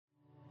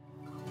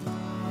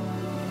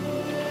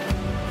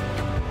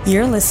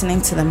You're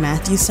listening to the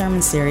Matthew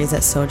Sermon Series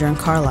at Sojourn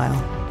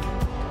Carlisle.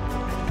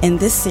 In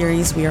this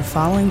series, we are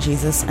following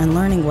Jesus and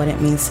learning what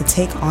it means to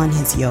take on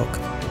his yoke.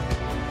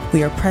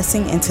 We are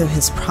pressing into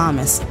his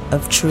promise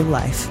of true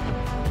life.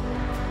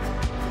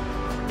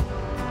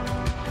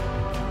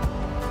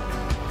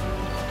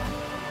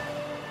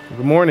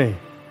 Good morning.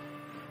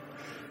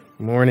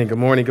 Good morning, good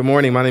morning, good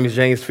morning. My name is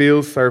James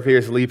Fields, serve here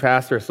as the lead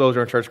pastor at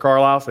Sojourn Church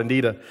Carlisle. It's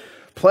indeed a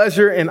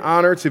pleasure and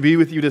honor to be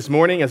with you this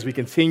morning as we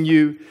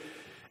continue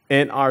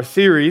in our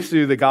series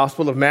through the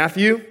Gospel of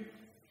Matthew.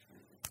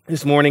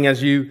 This morning,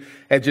 as you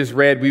had just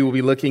read, we will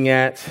be looking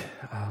at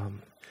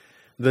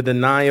the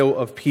denial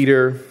of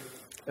Peter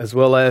as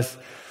well as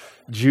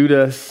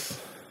Judas'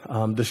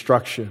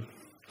 destruction.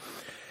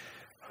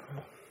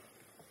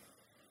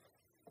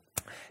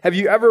 Have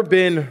you ever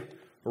been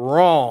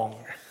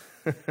wrong?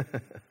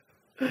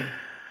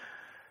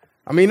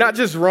 I mean, not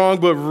just wrong,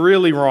 but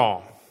really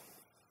wrong.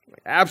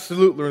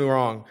 Absolutely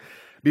wrong.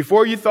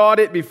 Before you thought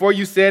it, before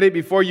you said it,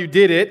 before you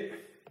did it,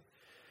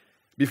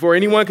 before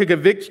anyone could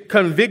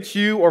convict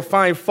you or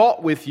find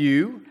fault with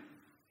you,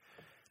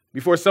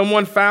 before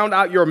someone found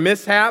out your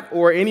mishap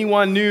or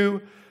anyone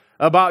knew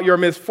about your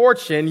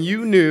misfortune,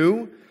 you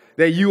knew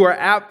that you were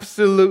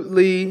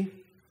absolutely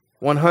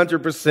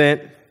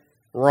 100%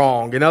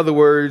 wrong. In other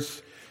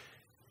words,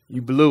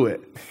 you blew it.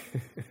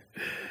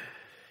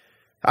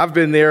 I've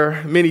been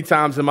there many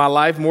times in my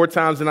life, more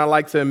times than I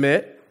like to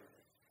admit.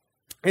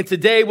 And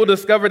today we'll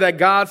discover that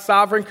God's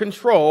sovereign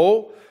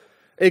control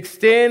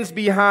extends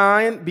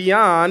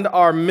beyond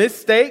our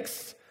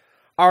mistakes,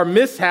 our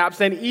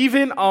mishaps, and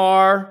even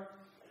our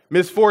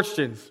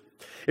misfortunes.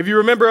 If you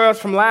remember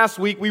us from last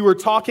week, we were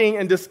talking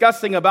and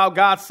discussing about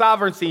God's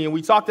sovereignty, and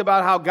we talked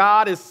about how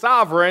God is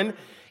sovereign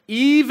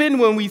even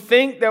when we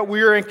think that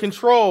we're in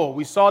control.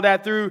 We saw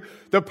that through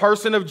the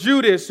person of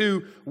Judas,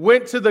 who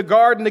went to the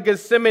Garden of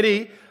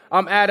Gethsemane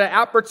at an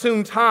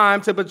opportune time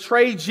to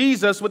betray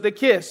Jesus with a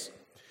kiss.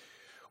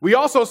 We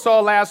also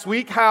saw last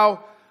week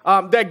how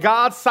that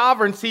God's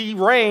sovereignty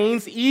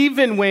reigns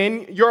even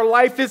when your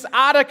life is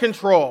out of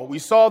control. We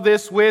saw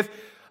this with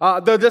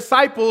the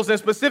disciples, and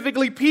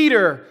specifically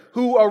Peter,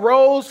 who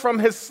arose from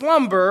his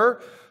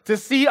slumber to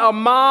see a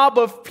mob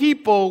of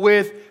people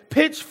with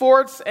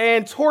pitchforks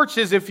and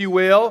torches, if you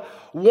will,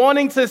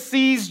 wanting to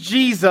seize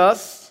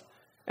Jesus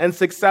and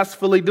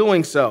successfully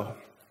doing so.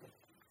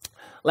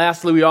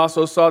 Lastly, we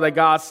also saw that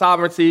God's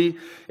sovereignty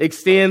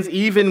extends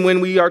even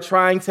when we are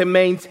trying to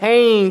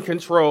maintain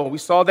control. We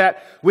saw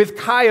that with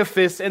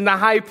Caiaphas and the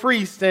high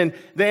priest and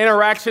the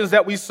interactions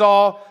that we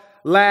saw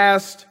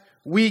last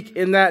week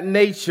in that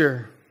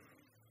nature.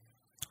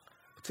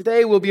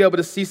 Today, we'll be able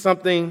to see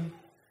something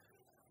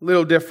a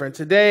little different.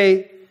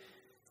 Today,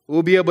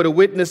 we'll be able to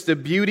witness the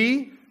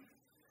beauty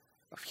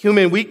of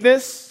human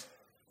weakness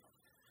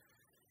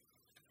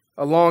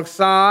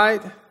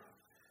alongside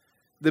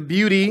the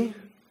beauty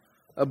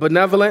of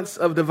benevolence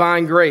of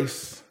divine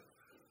grace.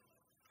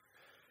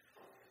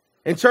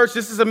 In church,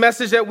 this is a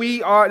message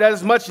that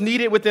is much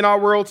needed within our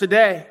world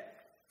today.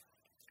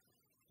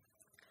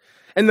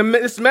 And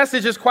this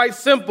message is quite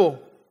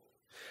simple.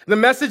 The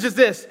message is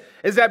this,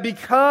 is that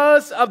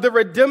because of the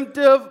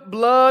redemptive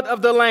blood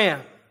of the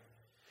Lamb,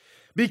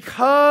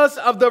 because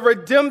of the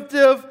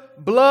redemptive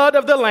blood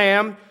of the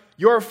Lamb,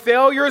 your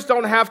failures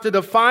don't have to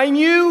define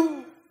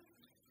you,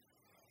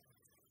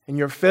 and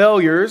your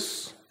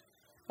failures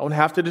don't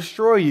have to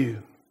destroy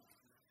you.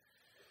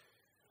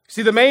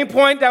 See, the main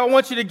point that I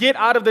want you to get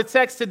out of the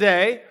text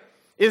today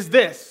is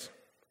this.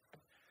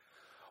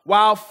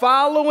 While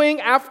following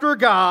after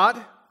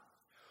God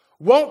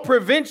won't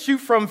prevent you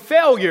from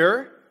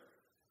failure,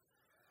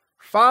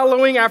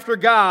 following after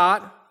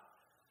God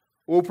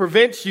will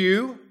prevent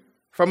you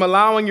from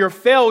allowing your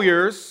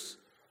failures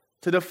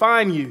to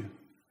define you.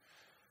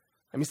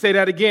 Let me say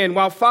that again.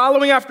 While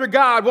following after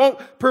God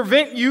won't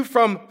prevent you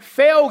from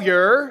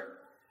failure,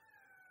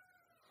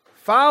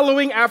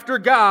 following after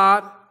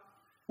God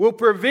will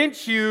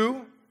prevent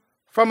you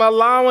from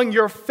allowing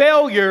your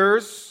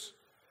failures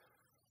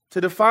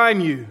to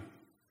define you.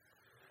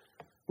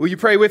 Will you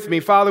pray with me?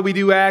 Father, we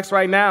do ask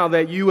right now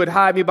that you would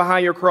hide me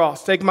behind your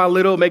cross. Take my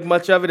little, make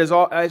much of it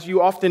as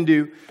you often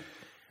do.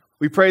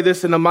 We pray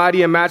this in the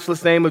mighty and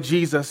matchless name of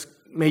Jesus.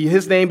 May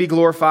his name be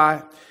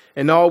glorified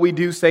in all we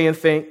do, say, and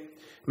think.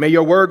 May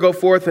your word go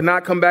forth and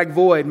not come back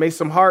void. May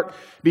some heart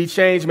be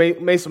changed.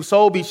 May some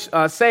soul be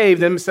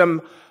saved, and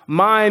some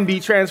mind be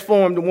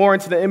transformed more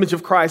into the image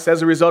of Christ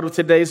as a result of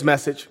today's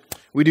message.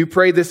 We do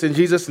pray this in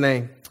Jesus'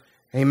 name.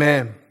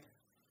 Amen.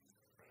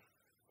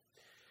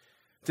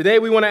 Today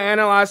we want to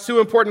analyze two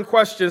important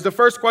questions. The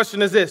first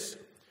question is this: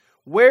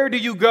 where do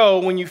you go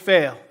when you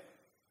fail?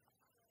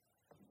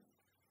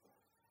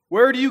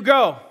 Where do you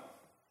go?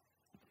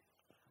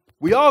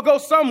 We all go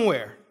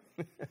somewhere.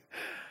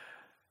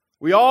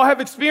 We all have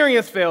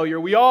experienced failure.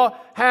 We all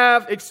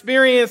have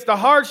experienced the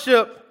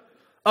hardship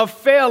of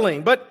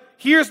failing. But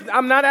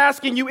I'm not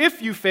asking you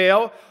if you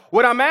fail.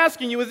 What I'm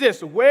asking you is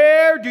this: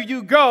 where do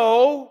you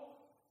go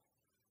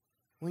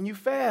when you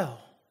fail?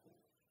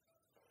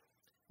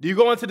 Do you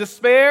go into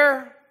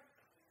despair?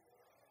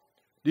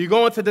 Do you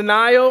go into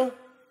denial?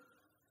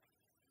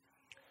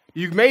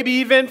 You maybe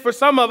even for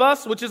some of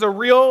us, which is a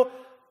real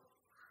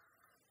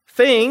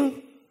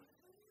thing,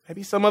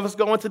 maybe some of us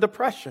go into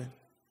depression.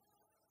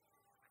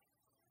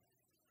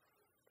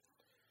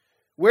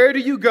 Where do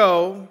you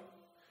go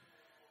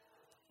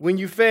when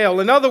you fail?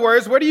 In other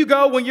words, where do you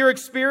go when you're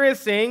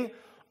experiencing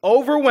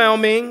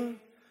overwhelming,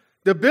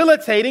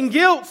 debilitating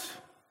guilt?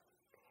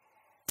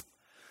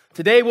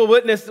 Today we'll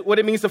witness what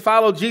it means to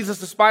follow Jesus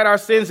despite our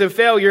sins and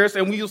failures,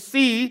 and we'll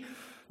see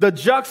the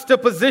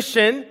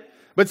juxtaposition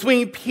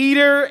between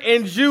Peter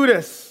and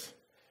Judas.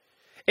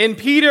 In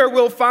Peter,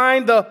 we'll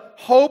find the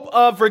hope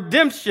of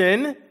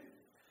redemption,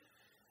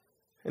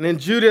 and in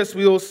Judas,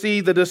 we will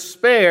see the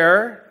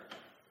despair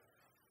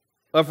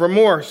of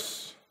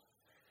remorse.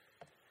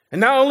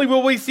 And not only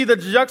will we see the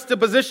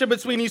juxtaposition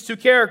between these two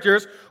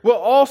characters, we'll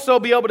also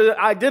be able to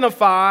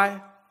identify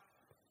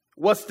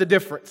what's the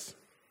difference.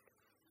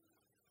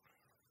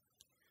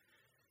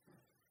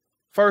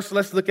 First,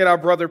 let's look at our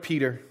brother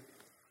Peter.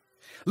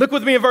 Look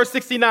with me in verse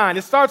 69.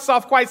 It starts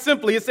off quite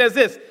simply. It says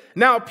this: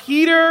 "Now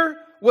Peter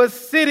was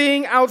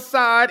sitting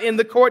outside in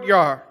the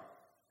courtyard."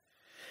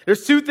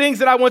 There's two things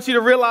that I want you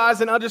to realize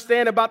and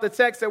understand about the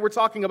text that we're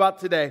talking about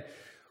today.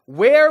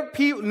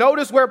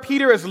 Notice where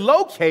Peter is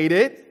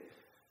located.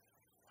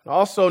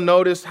 Also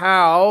notice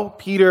how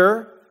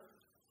Peter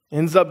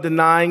ends up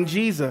denying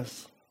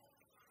Jesus.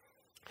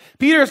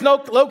 Peter is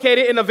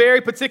located in a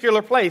very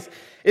particular place.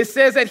 It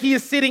says that he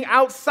is sitting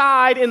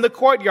outside in the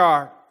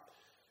courtyard.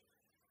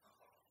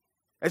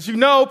 As you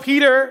know,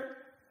 Peter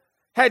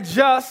had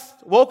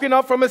just woken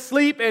up from his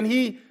sleep and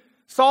he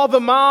saw the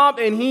mob,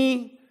 and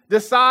he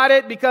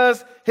decided,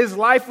 because his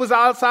life was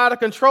outside of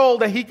control,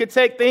 that he could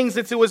take things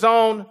into his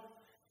own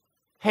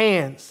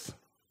hands.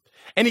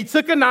 And he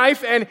took a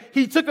knife and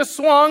he took a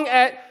swung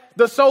at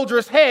the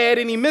soldier's head,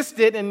 and he missed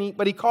it,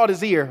 but he caught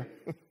his ear.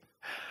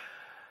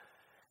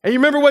 And you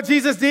remember what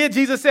Jesus did?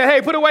 Jesus said,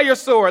 "Hey, put away your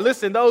sword.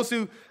 Listen, those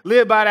who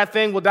live by that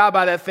thing will die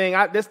by that thing.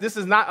 This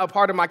is not a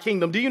part of my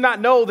kingdom. Do you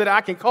not know that I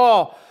can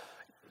call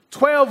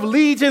 12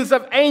 legions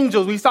of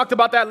angels?" We talked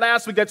about that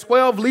last week, that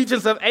 12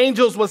 legions of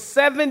angels was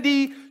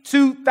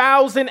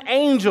 72,000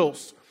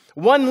 angels.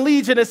 One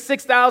legion is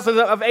 6,000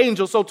 of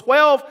angels. So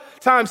 12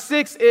 times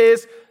 6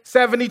 is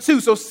 72.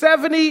 So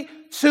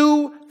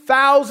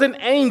 72,000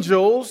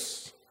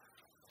 angels.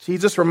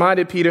 Jesus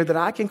reminded Peter that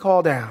I can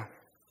call down.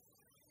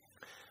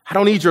 I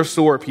don't need your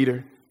sword,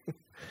 Peter.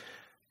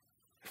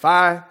 If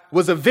I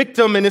was a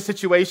victim in this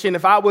situation,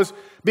 if I was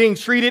being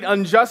treated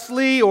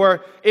unjustly,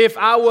 or if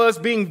I was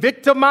being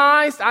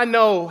victimized, I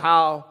know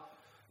how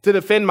to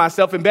defend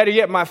myself. And better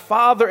yet, my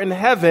Father in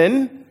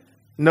heaven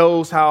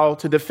knows how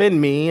to defend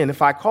me. And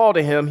if I call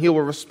to him, he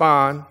will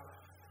respond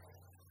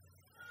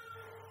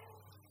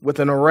with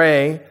an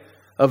array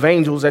of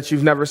angels that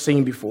you've never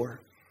seen before.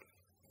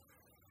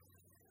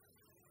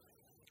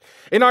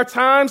 In our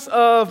times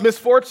of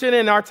misfortune,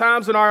 in our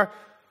times when our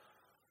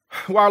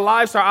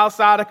lives are out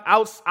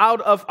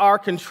of our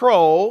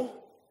control,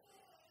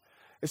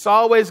 it's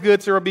always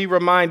good to be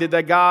reminded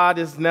that God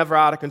is never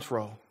out of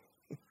control.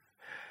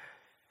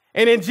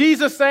 And in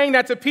Jesus saying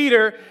that to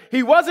Peter,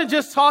 he wasn't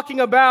just talking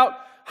about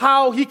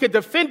how he could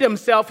defend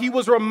himself. He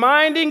was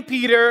reminding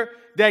Peter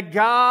that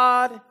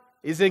God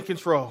is in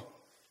control.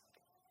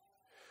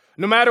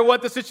 No matter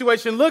what the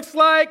situation looks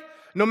like,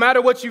 no matter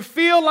what you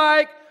feel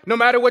like, no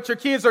matter what your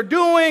kids are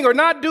doing or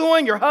not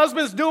doing, your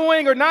husband's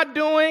doing or not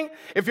doing,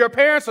 if your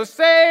parents are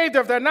saved or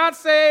if they're not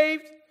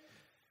saved,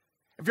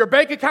 if your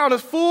bank account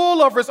is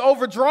full or if it's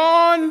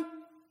overdrawn,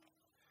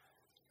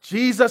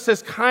 Jesus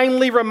is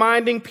kindly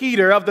reminding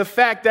Peter of the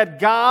fact that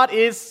God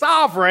is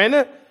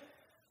sovereign,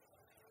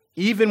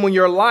 even when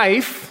your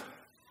life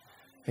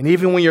and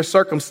even when your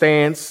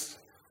circumstance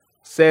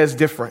says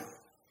different.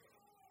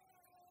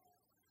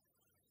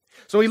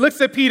 So he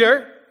looks at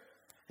Peter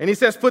and he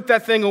says, "Put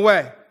that thing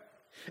away."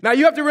 Now,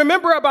 you have to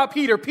remember about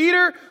Peter.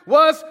 Peter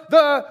was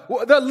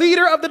the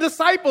leader of the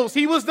disciples.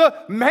 He was the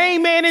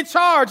main man in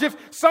charge. If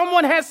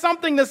someone had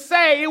something to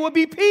say, it would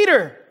be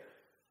Peter.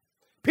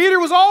 Peter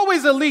was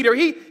always a leader.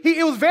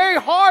 It was very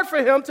hard for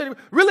him to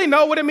really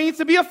know what it means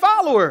to be a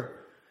follower.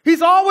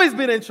 He's always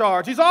been in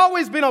charge. He's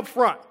always been up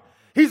front.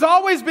 He's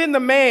always been the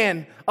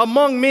man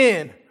among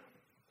men.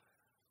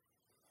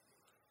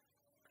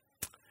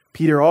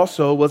 Peter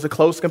also was a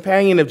close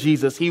companion of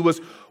Jesus. He was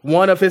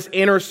one of his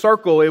inner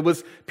circle. It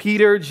was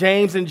Peter,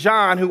 James, and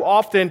John who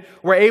often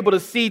were able to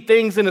see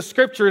things in the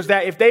scriptures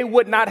that if they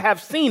would not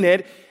have seen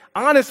it,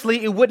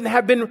 honestly, it wouldn't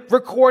have been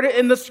recorded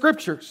in the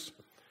scriptures.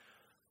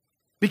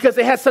 Because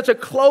they had such a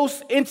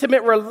close,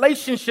 intimate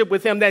relationship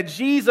with him that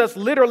Jesus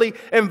literally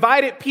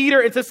invited Peter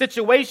into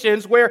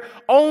situations where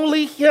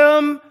only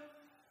him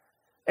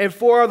and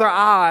four other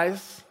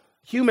eyes,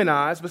 human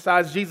eyes,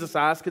 besides Jesus'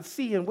 eyes, could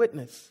see and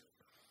witness.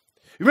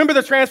 Remember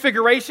the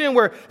transfiguration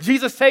where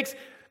Jesus takes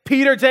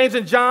Peter, James,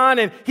 and John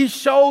and he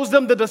shows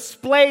them the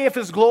display of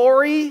his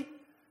glory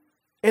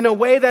in a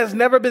way that has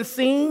never been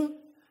seen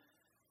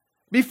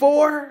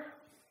before?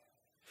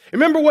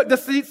 Remember what the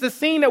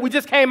scene that we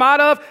just came out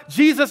of?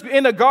 Jesus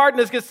in the Garden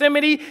of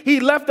Gethsemane, he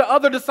left the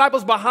other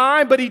disciples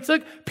behind, but he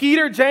took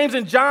Peter, James,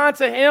 and John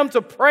to him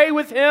to pray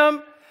with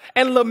him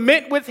and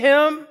lament with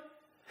him.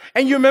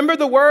 And you remember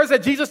the words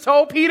that Jesus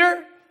told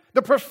Peter?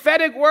 The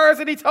prophetic words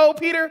that he told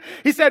Peter?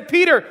 He said,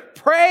 Peter,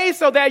 pray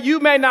so that you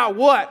may not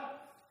what?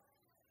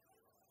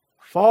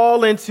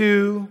 Fall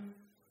into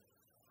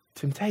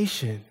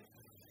temptation.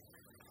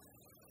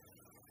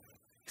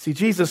 See,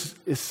 Jesus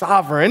is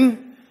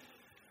sovereign.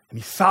 And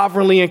he's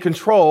sovereignly in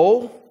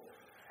control.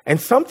 And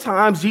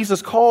sometimes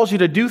Jesus calls you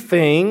to do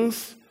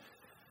things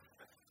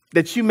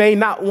that you may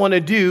not want to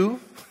do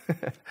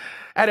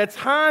at a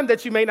time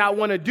that you may not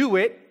want to do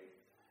it.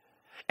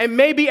 And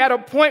maybe at a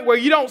point where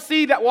you don't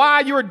see that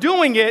why you're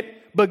doing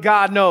it, but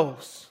God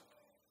knows.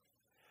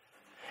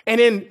 And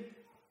in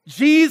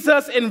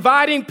Jesus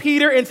inviting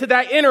Peter into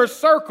that inner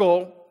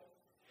circle,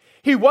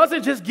 he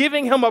wasn't just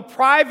giving him a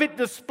private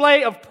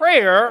display of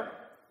prayer.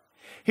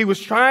 He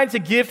was trying to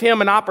give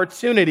him an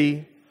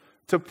opportunity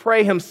to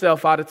pray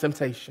himself out of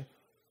temptation.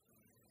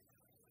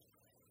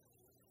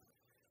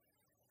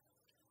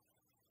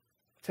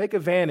 Take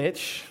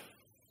advantage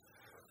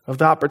of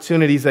the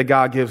opportunities that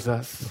God gives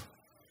us.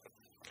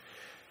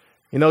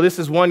 You know, this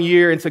is 1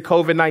 year into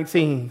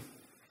COVID-19.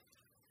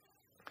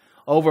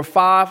 Over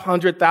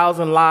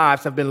 500,000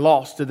 lives have been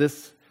lost to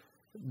this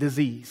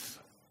disease.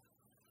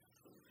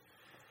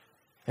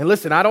 And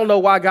listen, I don't know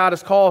why God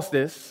has caused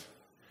this.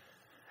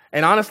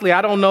 And honestly,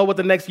 I don't know what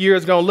the next year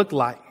is going to look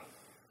like.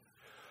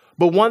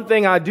 But one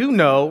thing I do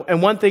know,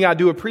 and one thing I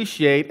do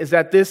appreciate, is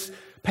that this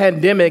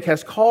pandemic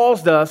has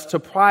caused us to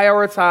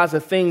prioritize the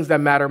things that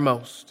matter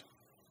most.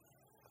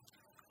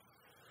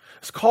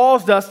 It's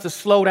caused us to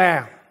slow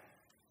down.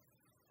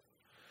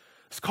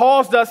 It's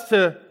caused us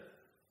to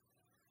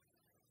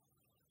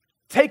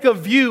take a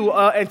view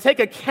and take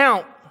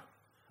account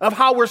of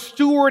how we're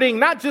stewarding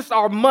not just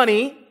our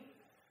money,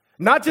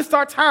 not just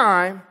our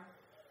time,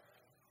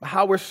 but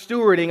how we're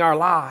stewarding our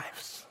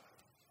lives.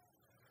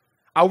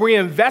 Are we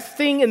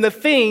investing in the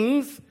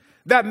things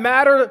that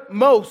matter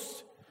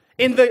most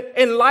in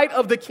light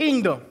of the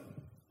kingdom?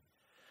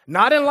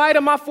 Not in light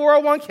of my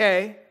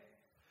 401k,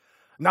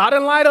 not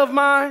in light of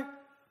my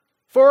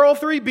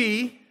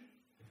 403b,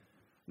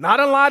 not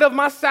in light of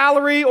my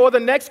salary or the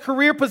next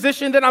career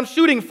position that I'm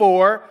shooting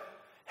for.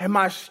 Am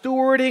I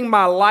stewarding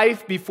my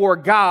life before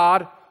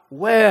God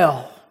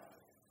well?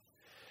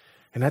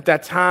 And at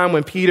that time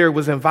when Peter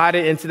was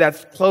invited into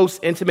that close,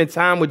 intimate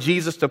time with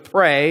Jesus to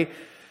pray,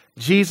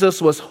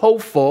 Jesus was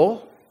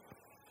hopeful.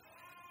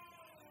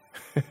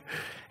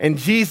 And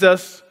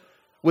Jesus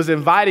was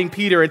inviting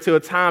Peter into a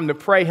time to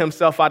pray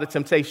himself out of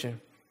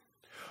temptation.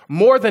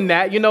 More than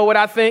that, you know what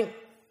I think?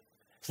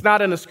 It's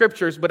not in the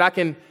scriptures, but I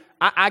can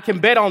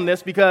bet on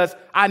this because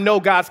I know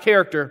God's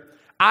character.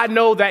 I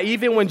know that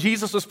even when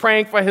Jesus was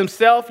praying for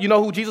himself, you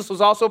know who Jesus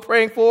was also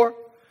praying for?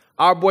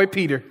 Our boy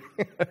Peter.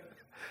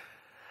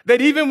 That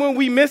even when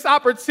we miss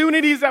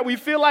opportunities that we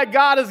feel like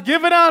God has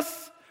given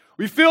us,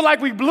 we feel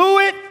like we blew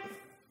it,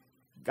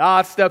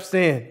 God steps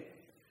in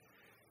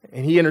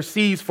and he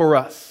intercedes for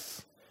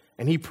us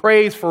and he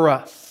prays for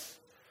us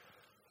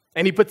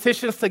and he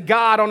petitions to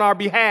God on our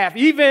behalf.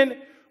 Even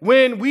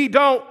when we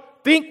don't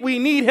think we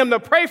need him to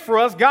pray for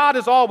us, God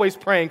is always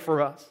praying for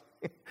us.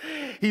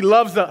 He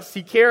loves us.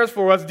 He cares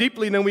for us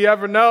deeply than we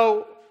ever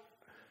know.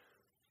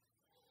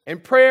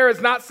 And prayer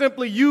is not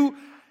simply you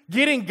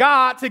getting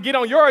God to get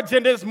on your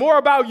agenda. It's more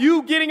about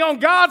you getting on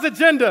God's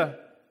agenda.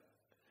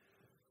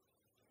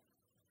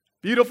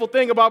 Beautiful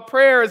thing about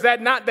prayer is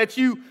that not that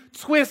you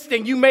twist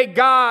and you make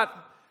God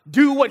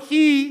do what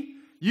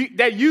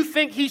that you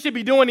think he should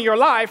be doing in your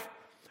life.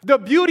 The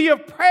beauty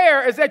of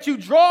prayer is that you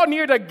draw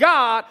near to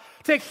God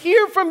to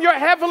hear from your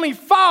heavenly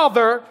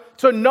Father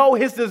to know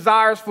his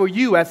desires for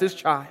you as his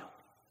child.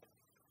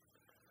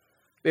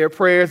 There are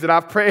prayers that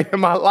I've prayed in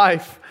my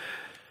life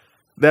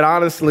that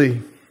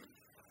honestly,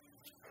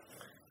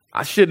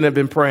 I shouldn't have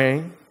been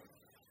praying.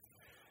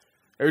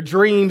 There are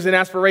dreams and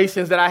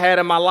aspirations that I had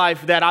in my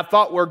life that I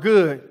thought were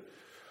good.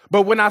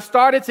 But when I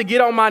started to get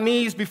on my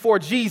knees before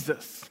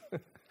Jesus,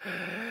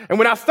 and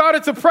when I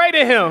started to pray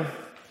to him,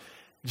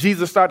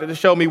 Jesus started to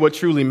show me what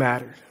truly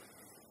mattered.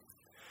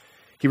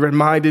 He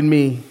reminded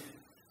me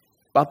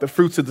about the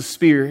fruits of the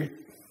Spirit.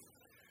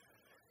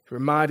 He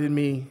reminded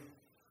me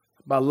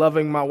about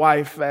loving my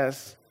wife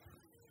as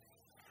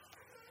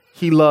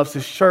he loves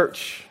his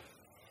church.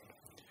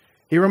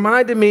 He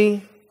reminded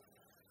me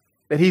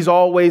that he's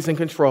always in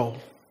control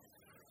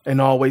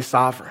and always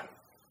sovereign.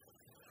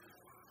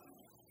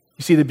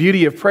 You see, the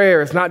beauty of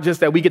prayer is not just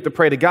that we get to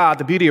pray to God.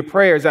 The beauty of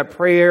prayer is that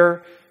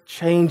prayer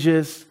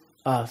changes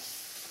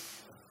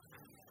us.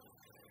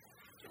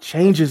 It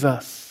changes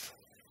us.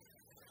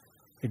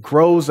 It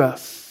grows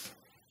us.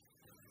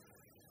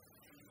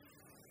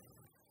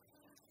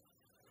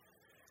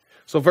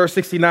 So verse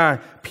 69,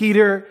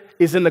 Peter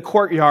is in the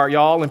courtyard,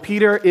 y'all, and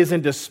Peter is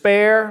in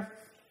despair.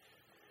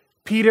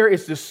 Peter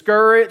is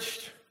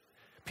discouraged.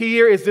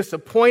 Peter is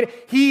disappointed.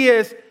 He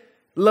is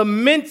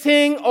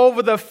lamenting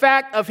over the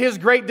fact of his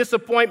great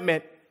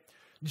disappointment.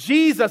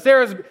 Jesus,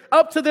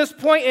 up to this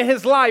point in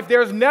his life,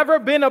 there's never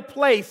been a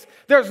place,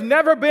 there's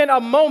never been a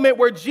moment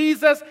where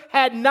Jesus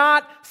had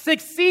not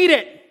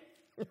succeeded.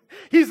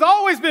 He's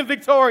always been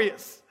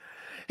victorious.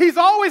 He's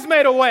always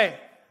made a way.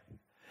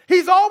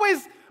 He's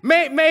always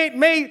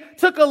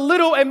took a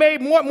little and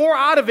made more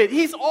out of it.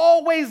 He's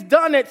always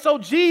done it. So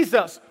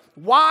Jesus,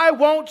 why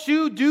won't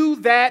you do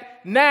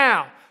that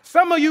now?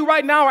 Some of you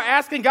right now are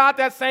asking God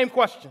that same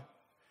question.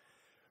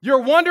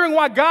 You're wondering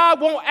why God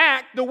won't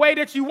act the way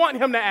that you want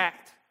him to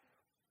act.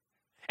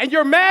 And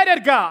you're mad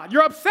at God.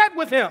 You're upset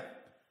with him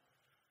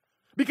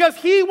because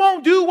he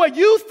won't do what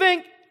you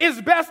think is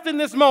best in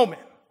this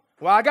moment.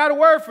 Well, I got a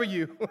word for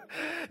you,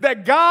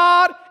 that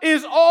God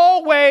is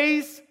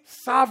always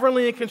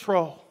sovereignly in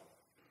control.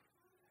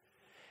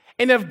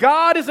 And if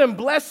God isn't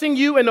blessing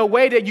you in a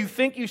way that you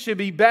think you should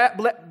be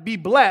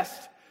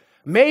blessed,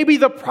 maybe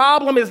the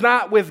problem is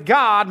not with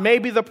God,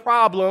 maybe the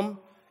problem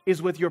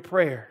is with your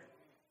prayer.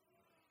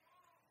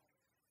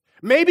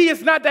 Maybe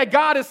it's not that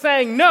God is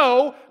saying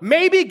no,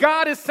 maybe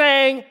God is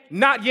saying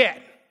not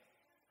yet.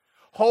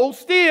 Hold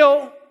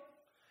still.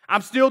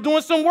 I'm still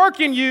doing some work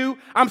in you.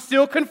 I'm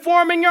still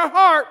conforming your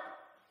heart.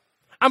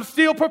 I'm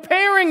still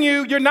preparing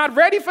you. You're not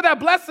ready for that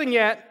blessing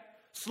yet.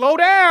 Slow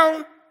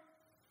down.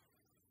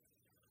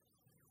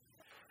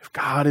 If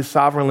God is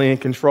sovereignly in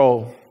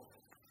control,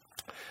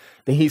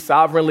 then he's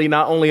sovereignly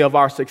not only of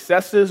our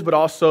successes, but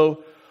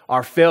also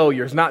our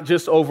failures, not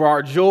just over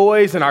our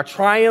joys and our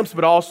triumphs,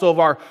 but also of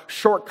our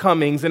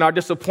shortcomings and our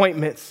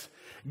disappointments.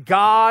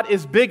 God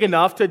is big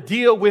enough to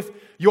deal with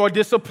your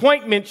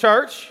disappointment,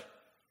 church.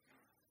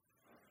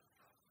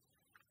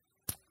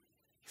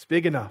 He's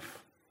big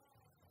enough.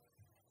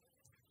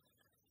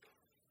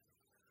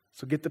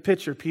 So get the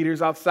picture.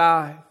 Peter's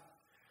outside,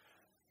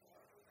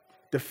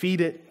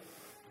 defeated,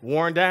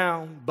 worn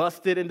down,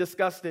 busted and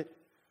disgusted,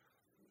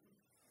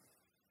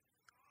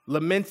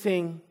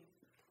 lamenting,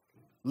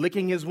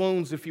 licking his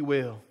wounds, if you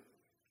will.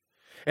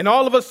 And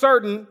all of a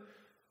sudden,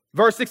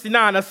 verse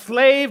 69, a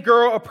slave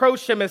girl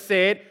approached him and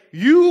said,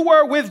 "You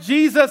were with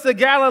Jesus the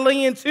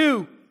Galilean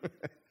too."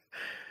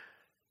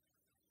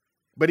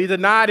 But he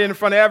denied it in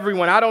front of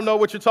everyone. I don't know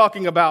what you're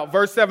talking about.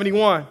 Verse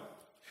 71,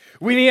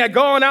 when he had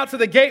gone out to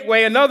the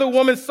gateway, another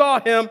woman saw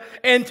him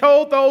and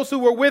told those who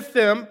were with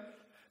him,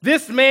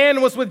 "This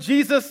man was with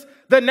Jesus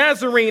the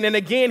Nazarene." And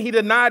again, he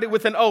denied it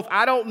with an oath.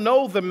 I don't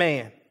know the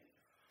man.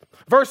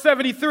 Verse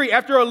 73,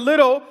 after a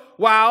little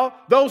while,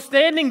 those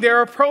standing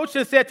there approached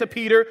and said to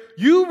Peter,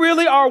 "You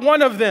really are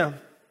one of them,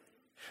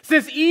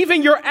 since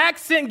even your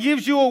accent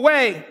gives you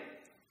away."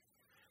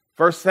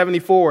 Verse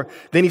 74,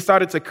 then he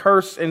started to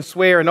curse and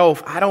swear an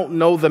oath. I don't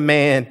know the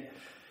man.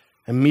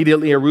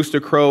 Immediately a rooster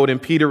crowed,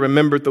 and Peter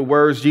remembered the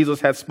words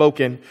Jesus had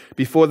spoken.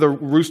 Before the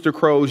rooster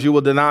crows, you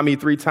will deny me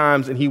 3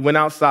 times. And he went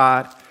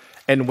outside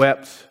and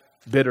wept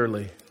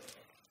bitterly.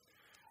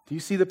 Do you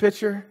see the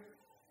picture?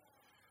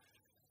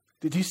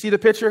 Did you see the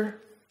picture?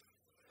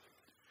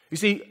 You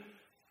see,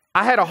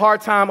 I had a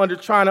hard time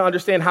trying to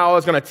understand how I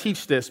was going to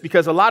teach this,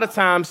 because a lot of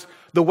times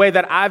the way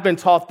that I've been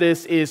taught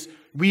this is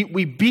we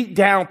beat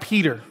down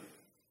Peter.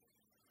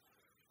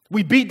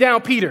 We beat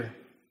down Peter.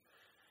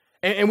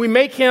 And we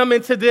make him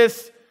into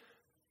this,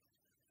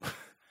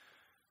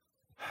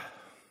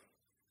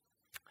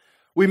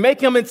 we make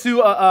him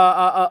into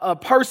a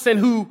person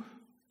who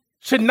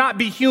should not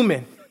be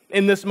human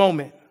in this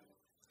moment.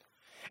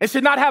 And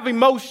should not have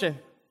emotion.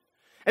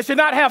 And should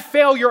not have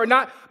failure or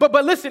not.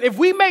 But listen, if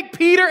we make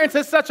Peter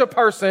into such a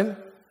person,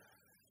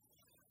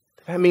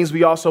 that means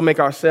we also make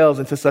ourselves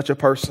into such a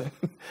person.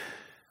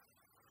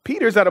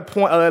 Peter's at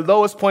the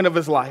lowest point of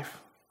his life.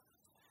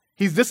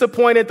 He's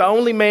disappointed, the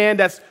only man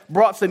that's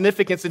brought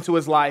significance into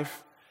his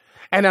life.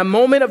 And at a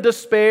moment of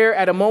despair,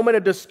 at a moment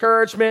of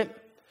discouragement,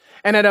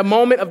 and at a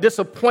moment of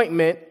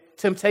disappointment,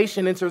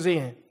 temptation enters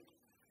in.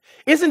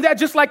 Isn't that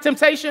just like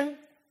temptation?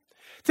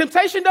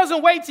 Temptation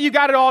doesn't wait till you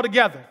got it all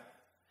together.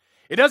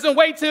 It doesn't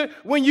wait till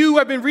when you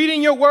have been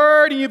reading your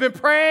word and you've been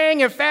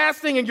praying and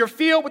fasting and you're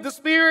filled with the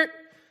Spirit,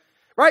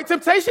 right?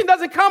 Temptation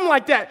doesn't come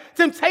like that.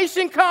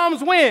 Temptation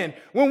comes when?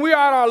 When we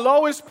are at our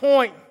lowest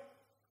point.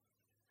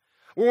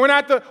 When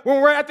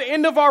we're at the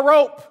end of our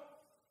rope,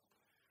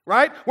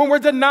 right? When we're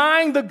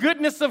denying the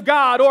goodness of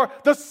God or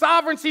the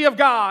sovereignty of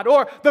God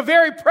or the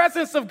very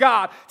presence of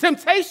God.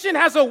 Temptation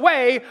has a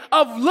way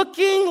of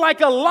looking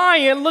like a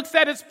lion looks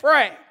at its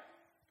prey.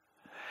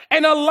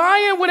 And a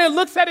lion, when it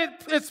looks at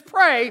its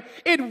prey,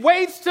 it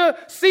waits to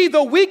see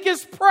the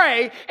weakest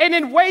prey, and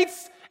it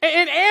waits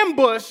in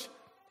ambush.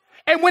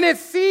 And when it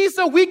sees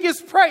the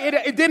weakest prey,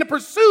 it then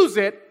pursues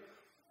it,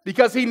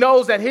 because he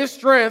knows that his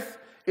strength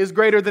is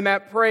greater than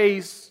that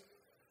prey's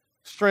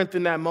strength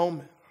in that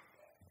moment.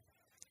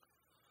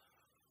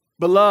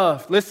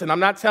 Beloved, listen, I'm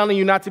not telling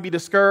you not to be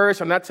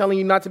discouraged. I'm not telling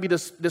you not to be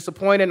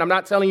disappointed. I'm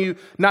not telling you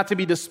not to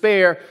be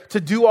despair. To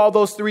do all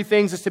those 3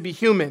 things is to be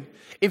human.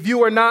 If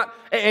you are not,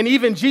 and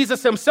even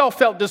Jesus himself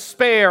felt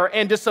despair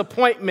and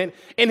disappointment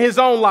in his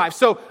own life.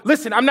 So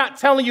listen, I'm not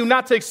telling you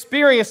not to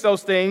experience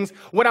those things.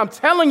 What I'm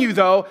telling you,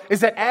 though,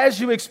 is that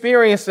as you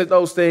experience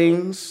those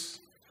things,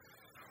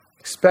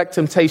 Expect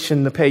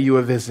temptation to pay you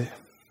a visit.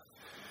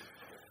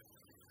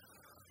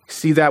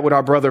 See that with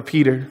our brother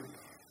Peter.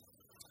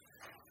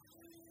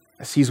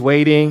 As he's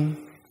waiting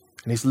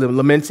and he's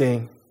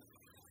lamenting,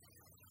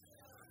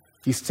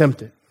 he's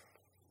tempted.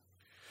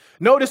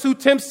 Notice who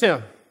tempts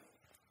him.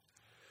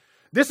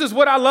 This is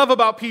what I love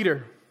about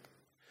Peter.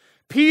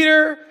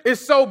 Peter is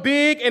so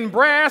big and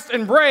brass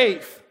and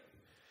brave,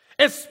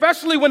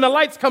 especially when the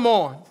lights come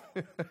on.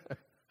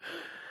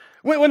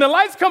 When the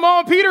lights come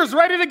on, Peter's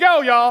ready to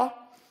go, y'all.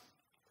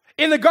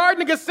 In the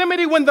Garden of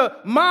Gethsemane, when the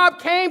mob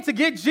came to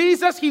get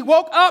Jesus, he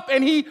woke up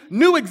and he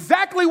knew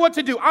exactly what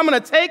to do. I'm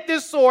going to take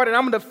this sword and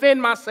I'm going to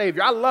defend my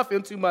Savior. I love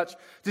him too much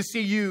to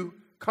see you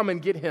come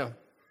and get him.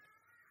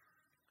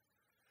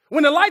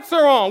 When the lights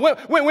are on,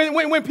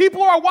 when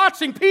people are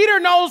watching, Peter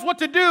knows what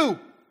to do.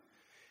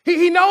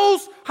 He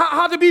knows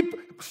how to be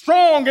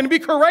strong and to be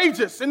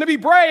courageous and to be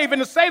brave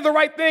and to say the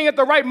right thing at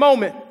the right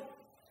moment.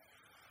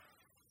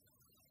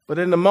 But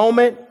in the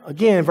moment,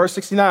 again, verse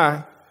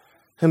 69,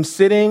 him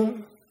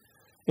sitting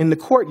in the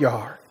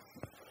courtyard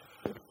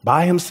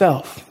by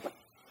himself.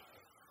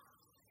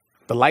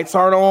 The lights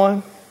aren't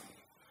on.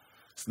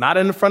 It's not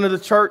in front of the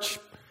church.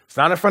 It's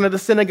not in front of the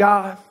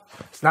synagogue.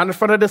 It's not in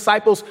front of the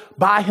disciples.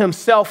 By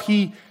himself,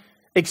 he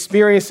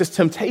experiences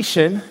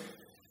temptation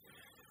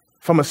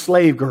from a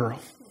slave girl.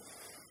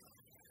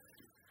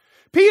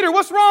 Peter,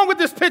 what's wrong with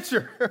this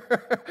picture?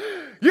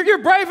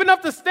 You're brave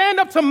enough to stand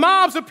up to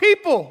mobs of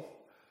people.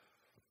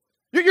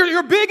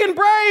 You're big and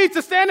brave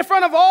to stand in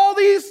front of all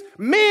these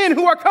men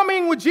who are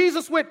coming with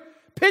Jesus with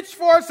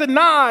pitchforks and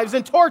knives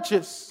and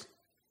torches.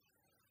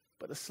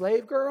 But a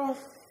slave girl?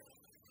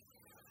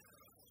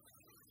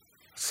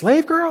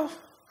 Slave girl?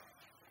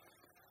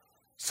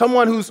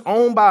 Someone who's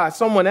owned by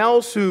someone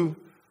else who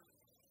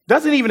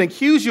doesn't even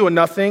accuse you of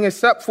nothing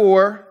except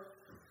for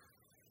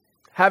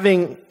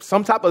having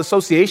some type of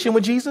association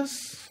with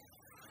Jesus?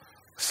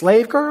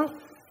 Slave girl?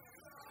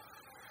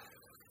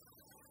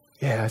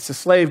 Yeah, it's a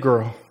slave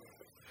girl.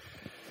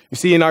 You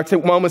see, in our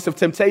moments of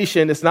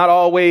temptation, it's not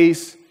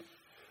always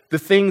the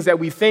things that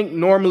we think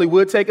normally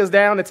would take us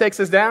down that takes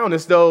us down.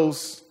 It's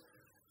those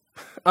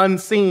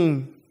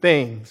unseen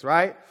things,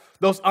 right?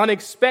 Those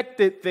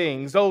unexpected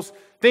things, those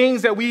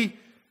things that we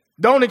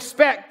don't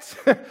expect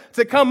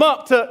to come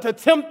up to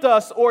tempt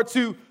us or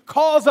to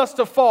cause us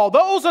to fall.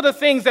 Those are the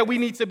things that we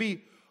need to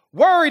be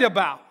worried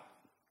about.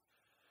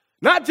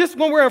 Not just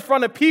when we're in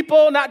front of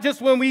people, not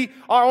just when we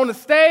are on the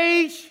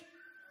stage.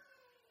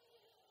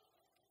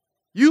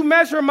 You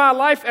measure my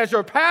life as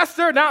your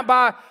pastor, not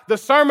by the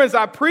sermons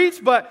I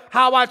preach, but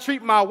how I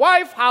treat my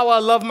wife, how I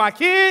love my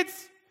kids,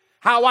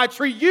 how I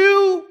treat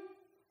you.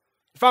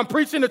 If I'm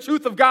preaching the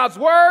truth of God's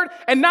word,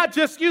 and not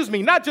just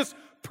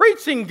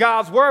preaching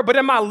God's word, but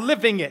am I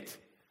living it?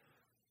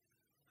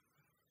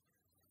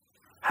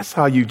 That's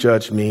how you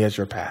judge me as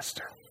your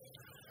pastor.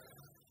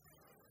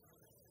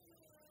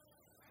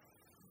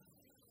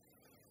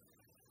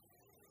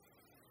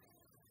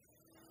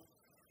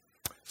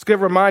 It's a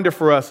good reminder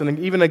for us and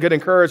even a good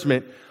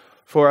encouragement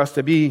for us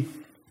to be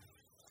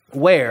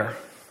aware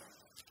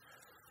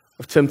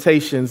of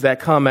temptations that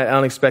come at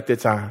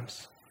unexpected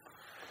times,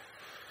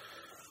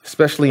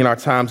 especially in our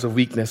times of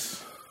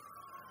weakness,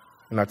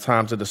 in our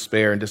times of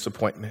despair and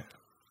disappointment.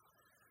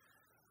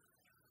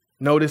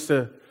 Notice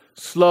the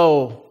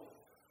slow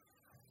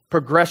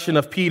progression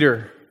of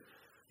Peter.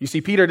 You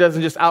see, Peter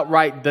doesn't just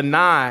outright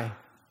deny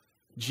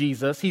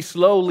Jesus. He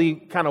slowly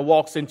kind of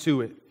walks into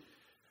it.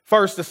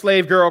 First, the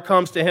slave girl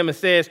comes to him and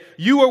says,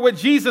 "You were with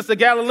Jesus, the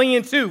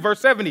Galilean too." Verse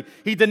 70,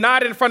 he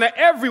denied it in front of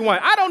everyone.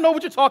 I don't know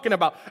what you're talking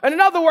about. And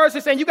in other words,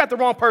 he's saying, you got the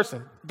wrong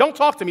person. Don't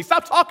talk to me.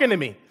 Stop talking to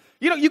me.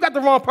 You got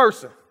the wrong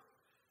person.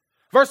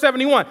 Verse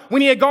 71,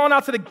 when he had gone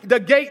out to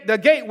the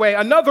gateway,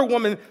 another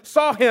woman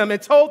saw him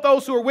and told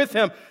those who were with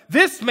him,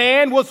 "This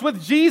man was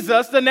with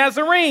Jesus, the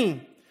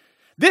Nazarene."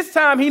 This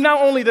time, he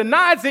not only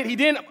denies it, he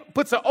then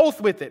puts an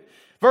oath with it.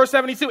 Verse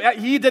 72,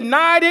 he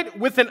denied it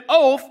with an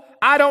oath,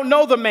 "I don't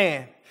know the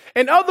man."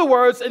 In other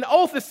words, an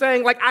oath is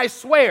saying, like, I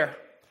swear,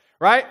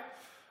 right?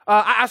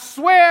 I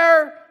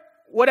swear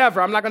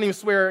whatever. I'm not going to even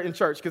swear in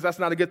church because that's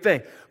not a good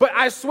thing. But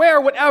I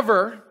swear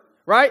whatever,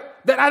 right,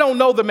 that I don't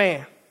know the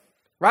man,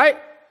 right?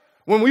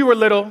 When we were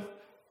little,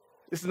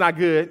 this is not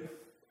good.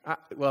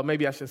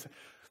 Maybe I should say.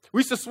 We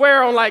used to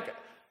swear on, like,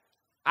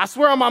 I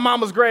swear on my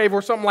mama's grave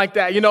or something like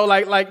that.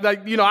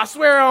 I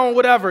swear on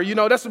whatever.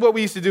 That's what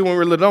we used to do when we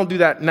were little. Don't do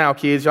that now,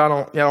 kids.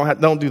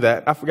 Don't do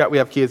that. I forgot we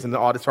have kids in the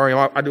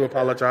auditorium. I do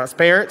apologize.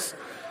 Parents,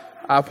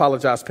 I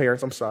apologize,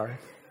 parents. I'm sorry.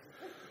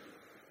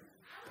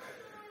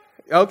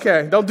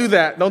 Okay, don't do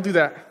that. Don't do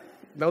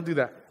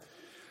that.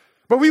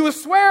 But we would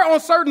swear on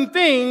certain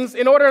things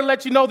in order to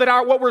let you know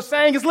that what we're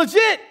saying is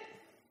legit.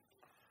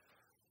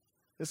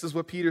 This is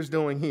what Peter's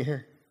doing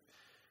here.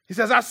 He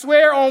says, I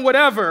swear on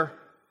whatever.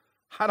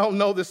 I don't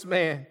know this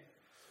man.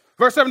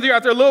 Verse 73,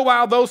 after a little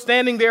while, those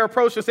standing there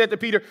approached and said to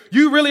Peter,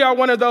 "You really are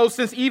one of those,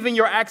 since even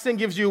your accent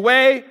gives you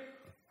away."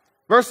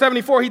 Verse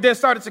 74, he then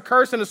started to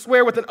curse and to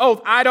swear with an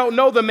oath, "I don't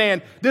know the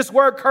man." This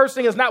word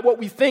cursing is not what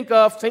we think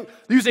of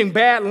using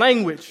bad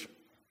language.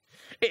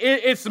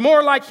 It's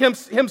more like him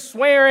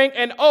swearing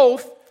an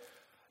oath,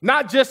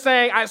 not just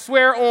saying, I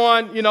swear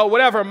on,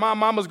 whatever, my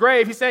mama's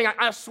grave. He's saying,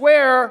 I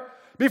swear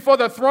before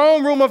the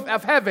throne room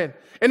of heaven.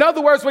 In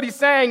other words, what he's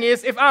saying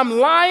is, if I'm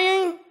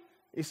lying,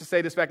 he used to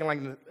say this back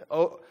in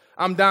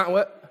I'm dying,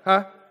 what?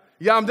 Huh?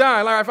 Yeah, I'm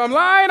dying. Like, if I'm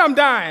lying, I'm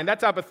dying. That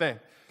type of thing.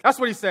 That's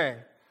what he's saying.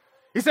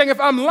 He's saying, if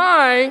I'm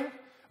lying,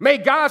 may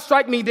God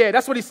strike me dead.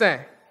 That's what he's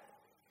saying.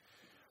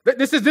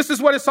 This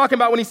is what it's talking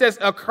about when he says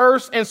a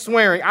curse and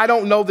swearing. I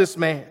don't know this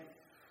man.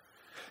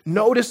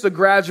 Notice the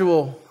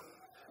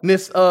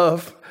gradualness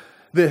of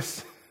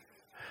this.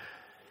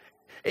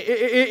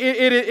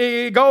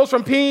 It goes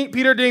from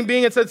Peter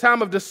being into a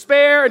time of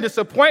despair and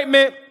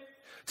disappointment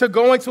to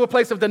going to a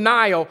place of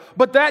denial.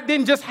 But that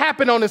didn't just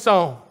happen on its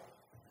own.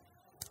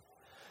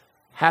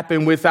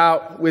 Happened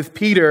with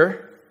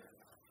Peter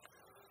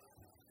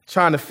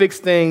trying to fix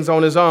things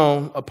on his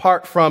own,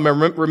 apart from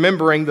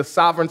remembering the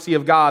sovereignty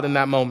of God in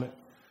that moment.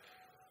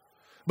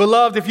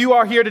 Beloved, if you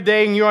are here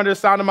today and you're under the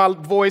sound of my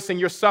voice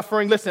and you're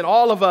suffering, listen,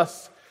 all of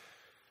us,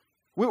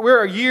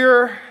 we're a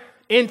year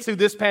into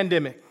this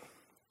pandemic,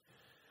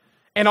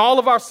 and all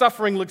of our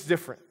suffering looks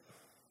different.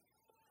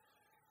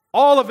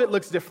 All of it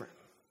looks different.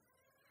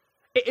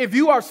 If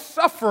you are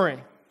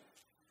suffering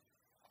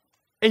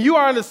and you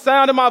are under the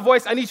sound of my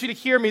voice, I need you to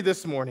hear me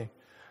this morning.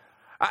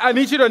 I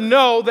need you to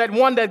know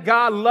that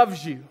God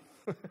loves you,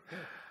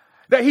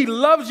 that he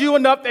loves you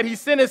enough that he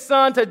sent his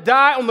son to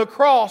die on the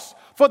cross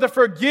for the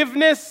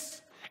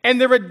forgiveness and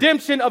the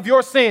redemption of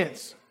your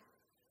sins.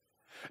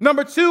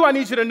 Number two, I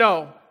need you to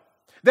know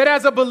that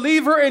as a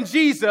believer in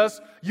Jesus,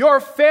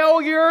 your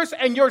failures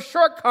and your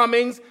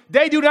shortcomings,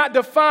 they do not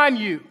define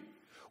you.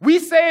 We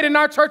say it in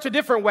our church a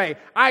different way.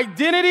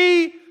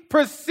 Identity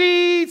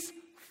precedes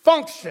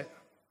function.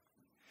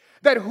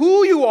 That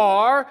who you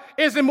are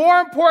is more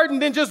important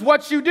than just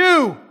what you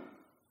do.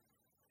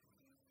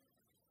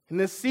 In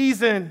this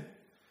season,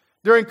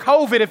 during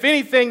COVID, if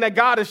anything that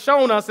God has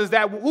shown us is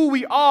that who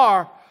we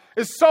are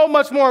is so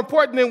much more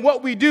important than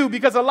what we do,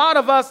 because a lot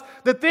of us,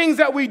 the things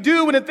that we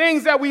do and the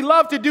things that we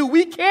love to do,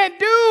 we can't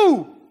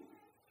do.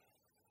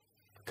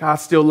 God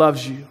still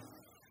loves you.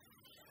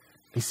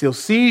 He still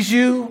sees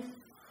you,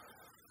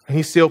 and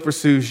he still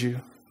pursues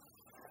you.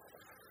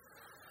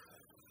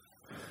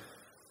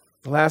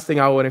 The last thing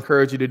I would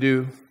encourage you to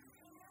do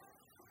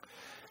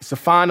is to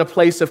find a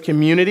place of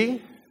community,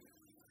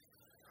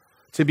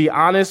 to be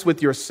honest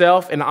with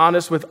yourself and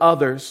honest with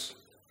others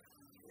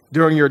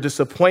during your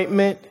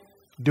disappointment,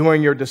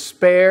 during your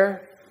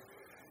despair,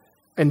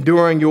 and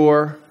during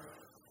your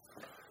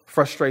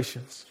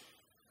frustrations.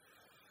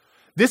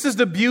 This is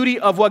the beauty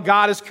of what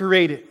God has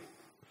created.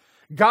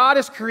 God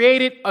has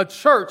created a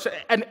church,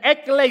 an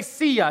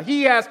ecclesia.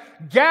 He has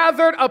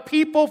gathered a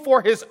people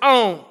for his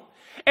own.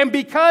 And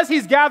because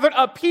he's gathered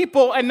a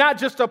people and not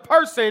just a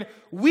person,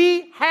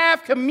 we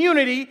have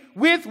community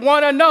with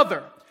one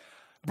another.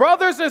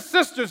 Brothers and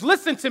sisters,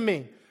 listen to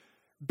me.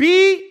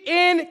 Be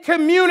in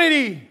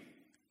community.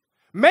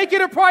 Make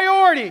it a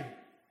priority.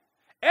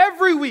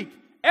 Every week,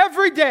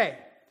 every day.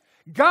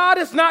 God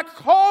has not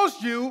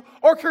caused you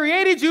or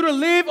created you to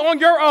live on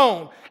your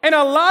own. And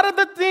a lot of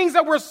the things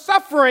that we're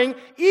suffering,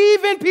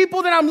 even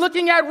people that I'm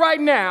looking at right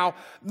now,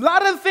 a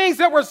lot of the things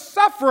that we're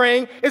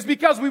suffering is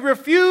because we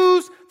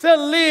refuse to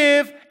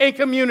live in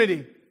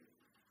community.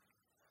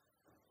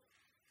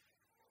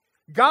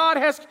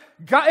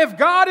 If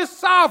God is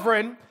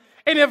sovereign,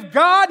 and if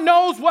God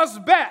knows what's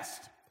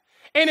best,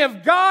 and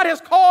if God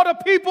has called a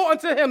people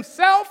unto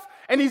himself,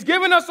 and he's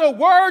given us a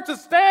word to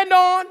stand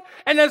on,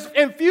 and has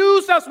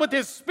infused us with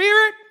his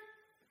spirit,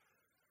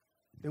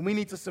 then we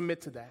need to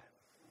submit to that.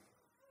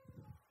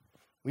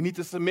 We need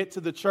to submit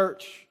to the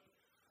church.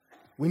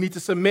 We need to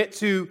submit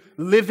to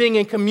living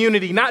in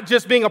community, not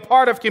just being a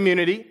part of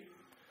community,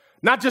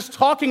 not just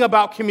talking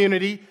about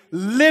community,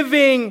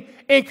 living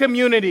in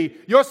community.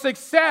 Your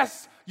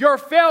success, your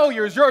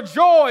failures, your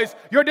joys,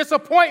 your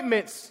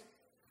disappointments.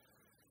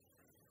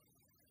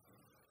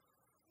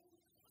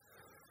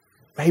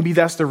 Maybe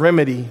that's the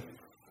remedy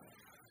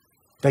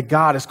that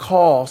God has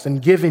caused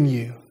and given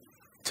you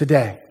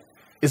today,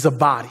 is a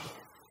body.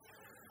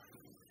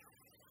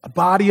 A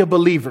body of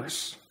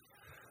believers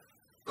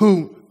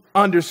who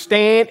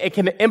understand and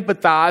can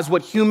empathize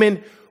what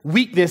human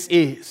weakness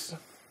is,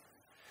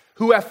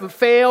 who have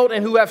failed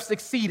and who have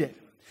succeeded.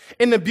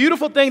 And the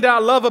beautiful thing that I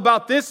love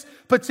about this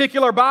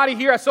particular body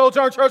here at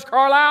Sojourn Church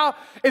Carlisle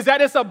is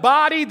that it's a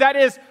body that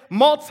is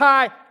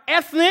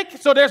multi-ethnic.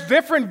 So there's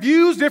different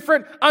views,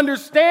 different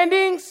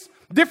understandings,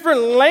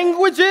 different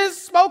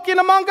languages spoken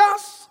among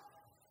us.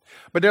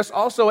 But there's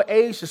also an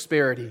age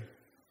disparity.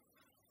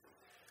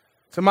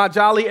 To my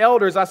jolly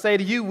elders, I say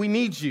to you, we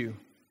need you.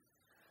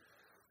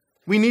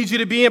 We need you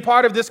to be a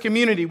part of this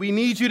community. We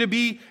need you to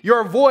be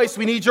your voice.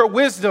 We need your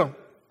wisdom.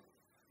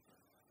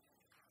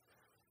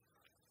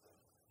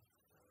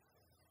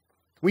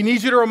 We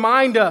need you to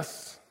remind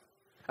us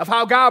of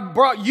how God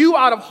brought you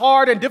out of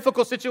hard and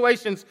difficult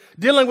situations,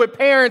 dealing with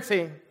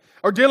parenting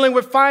or dealing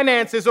with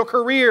finances or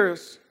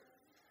careers.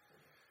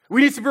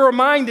 We need to be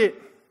reminded,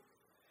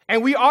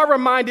 and we are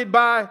reminded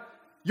by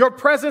your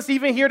presence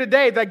even here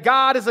today, that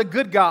God is a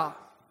good God.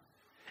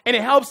 And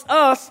it helps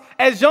us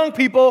as young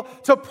people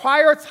to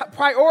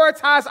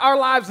prioritize our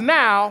lives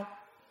now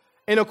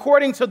and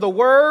according to the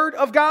word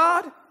of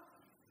God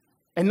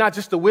and not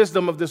just the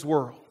wisdom of this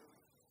world.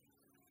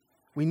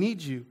 We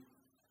need you.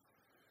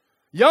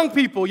 Young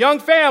people, young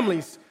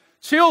families,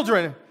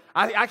 children,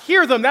 I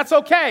hear them. That's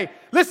okay.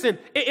 Listen,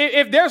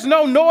 if there's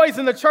no noise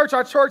in the church,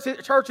 our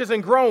church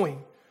isn't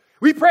growing.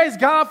 We praise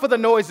God for the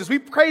noises. We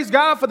praise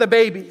God for the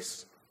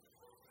babies.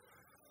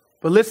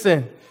 But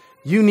listen,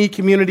 you need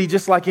community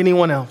just like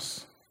anyone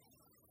else.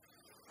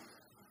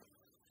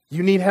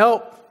 You need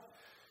help.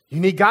 You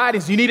need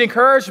guidance. You need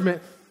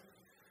encouragement.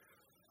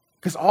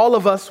 Because all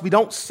of us, we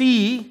don't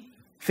see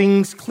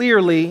things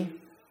clearly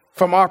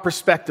from our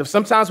perspective.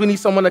 Sometimes we need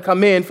someone to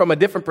come in from a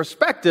different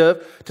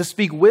perspective to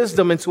speak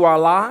wisdom into our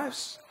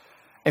lives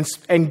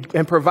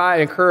and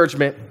provide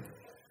encouragement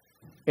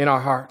in our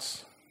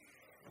hearts.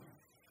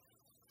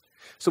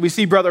 So we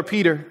see Brother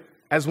Peter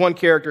as one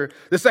character.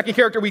 The second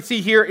character we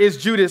see here is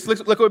Judas.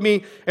 Look with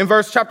me in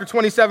chapter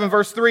 27,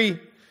 verse 3,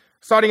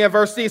 starting at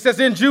verse C. It says,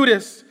 "Then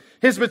Judas,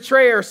 his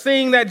betrayer,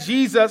 seeing that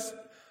Jesus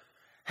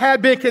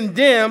had been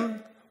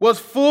condemned, was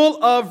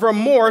full of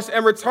remorse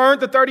and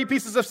returned the 30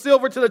 pieces of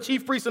silver to the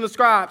chief priests and the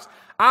scribes.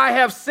 'I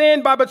have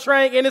sinned by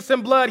betraying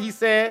innocent blood,' he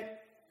said.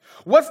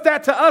 'What's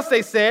that to us?'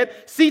 they said.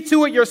 'See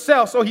to it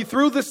yourself.' So he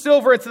threw the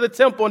silver into the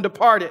temple and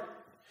departed.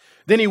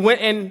 Then he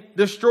went and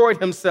destroyed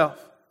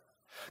himself.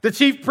 The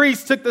chief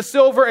priest took the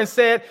silver and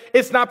said,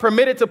 'It's not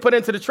permitted to put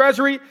into the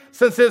treasury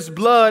since it's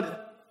blood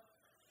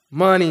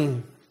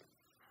money.'"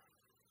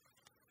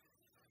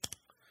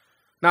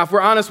 Now, if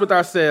we're honest with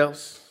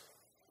ourselves,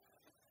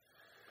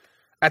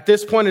 at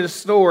this point in the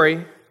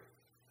story,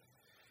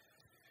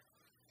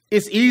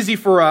 it's easy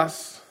for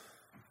us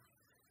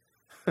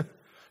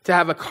to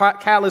have a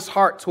callous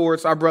heart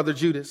towards our brother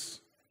Judas.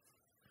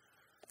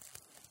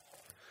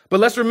 But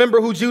let's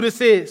remember who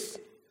Judas is.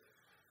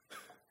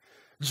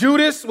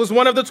 Judas was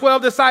one of the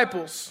 12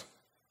 disciples.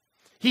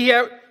 He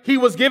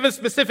was given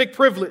specific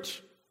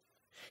privilege.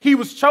 He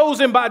was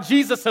chosen by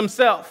Jesus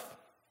himself.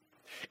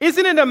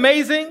 Isn't it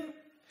amazing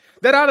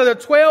that out of the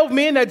 12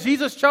 men that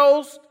Jesus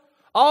chose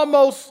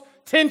almost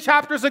 10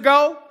 chapters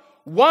ago,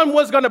 one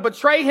was going to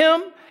betray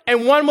him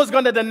and one was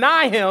going to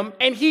deny him,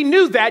 and he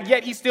knew that,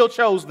 yet he still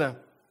chose them.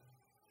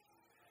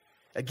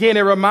 Again,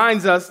 it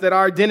reminds us that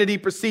our identity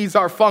precedes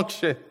our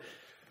function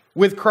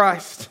with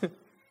Christ.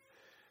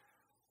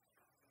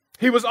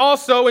 He was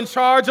also in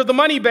charge of the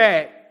money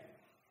bag.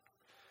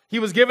 He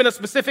was given a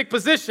specific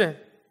position.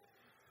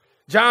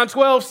 John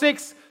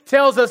 12:6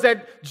 tells us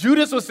that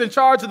Judas was in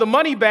charge of the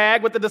money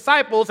bag with the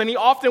disciples, and he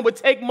often would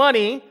take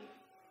money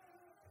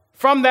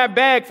from that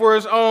bag for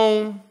his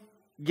own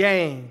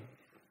gain.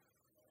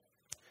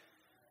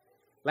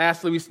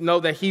 Lastly, we know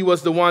that he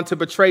was the one to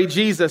betray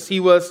Jesus.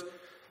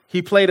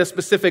 He played a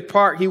specific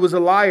part. He was a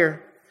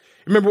liar.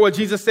 Remember what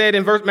Jesus said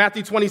in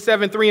Matthew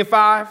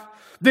 27:3-5?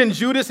 "Then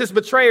Judas, his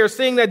betrayer,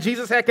 seeing that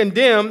Jesus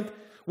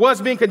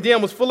was being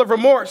condemned, was full of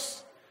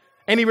remorse.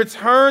 And he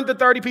returned the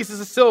 30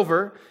 pieces of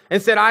silver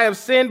and said, 'I have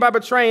sinned by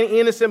betraying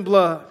innocent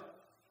blood.'"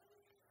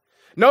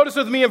 Notice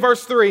with me in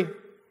verse 3.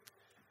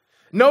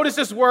 Notice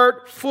this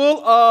word,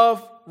 full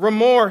of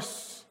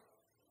remorse.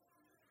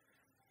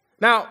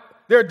 Now,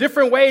 there are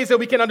different ways that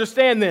we can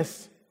understand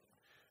this.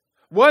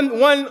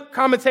 One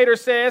commentator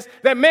says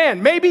that,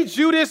 maybe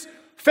Judas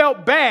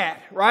felt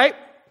bad, right?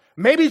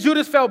 Maybe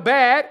Judas felt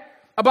bad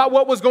about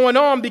what was going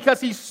on because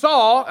he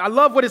saw, I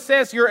love what it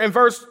says here in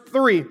verse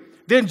 3.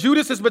 "Then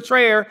Judas, his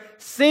betrayer,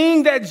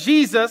 seeing that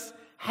Jesus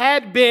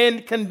had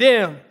been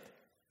condemned."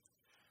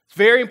 It's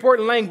very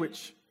important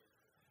language.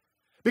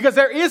 Because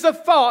there is a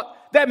thought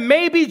that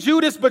maybe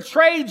Judas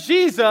betrayed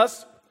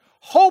Jesus,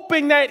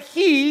 hoping that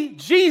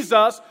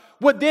Jesus,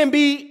 would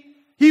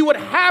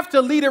have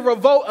to lead a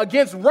revolt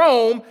against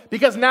Rome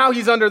because now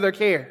he's under their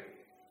care.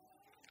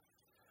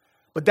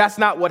 But that's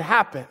not what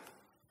happened.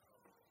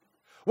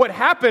 What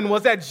happened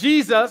was that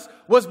Jesus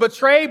was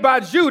betrayed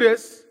by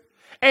Judas,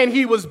 and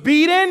he was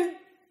beaten,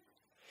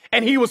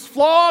 and he was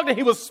flogged, and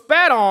he was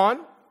spat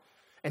on,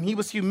 and he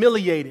was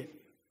humiliated.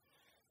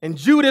 And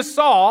Judas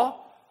saw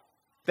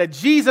that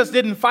Jesus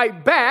didn't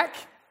fight back,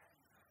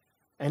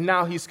 and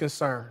now he's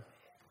concerned.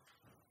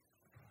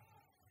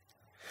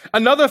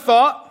 Another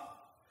thought,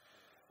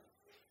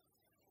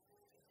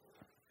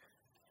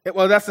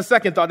 that's the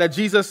second thought, that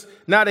Jesus,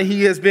 now that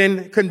he has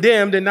been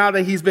condemned and now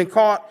that he's been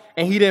caught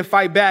and he didn't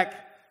fight back,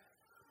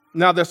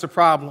 now there's a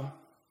problem.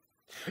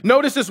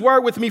 Notice this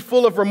word with me,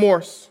 full of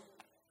remorse.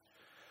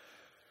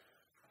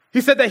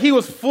 He said that he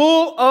was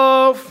full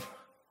of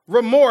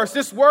remorse.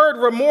 This word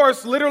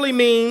remorse literally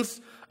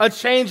means a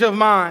change of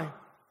mind.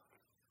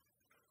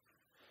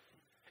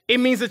 It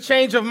means a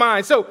change of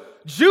mind. So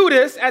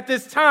Judas at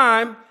this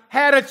time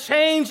had a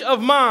change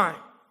of mind.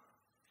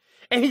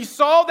 And he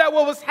saw that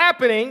what was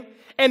happening,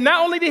 and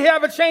not only did he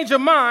have a change of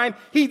mind,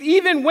 he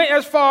even went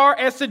as far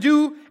as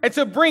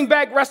to bring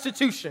back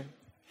restitution.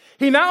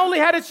 He not only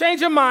had a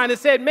change of mind and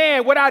said,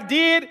 what I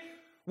did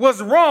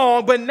was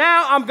wrong, but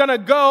now I'm going to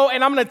go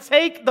and I'm going to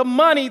take the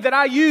money that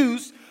I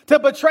used to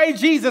betray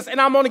Jesus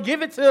and I'm going to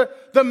give it to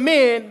the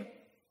men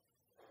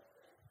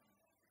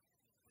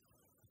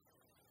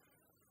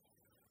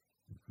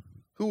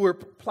who were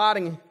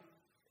plotting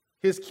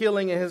his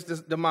killing and his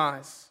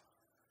demise.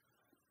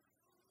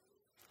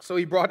 So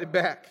he brought it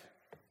back.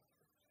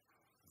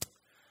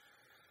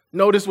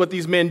 Notice what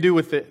these men do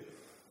with it.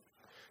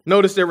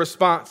 Notice their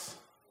response.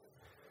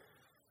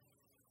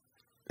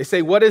 They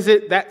say, what is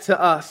it that to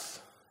us?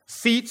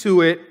 See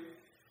to it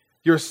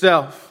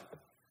yourself.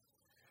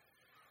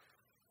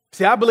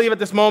 See, I believe at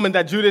this moment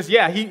that Judas,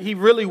 he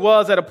really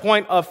was at a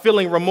point of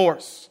feeling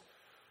remorse.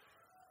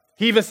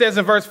 He even says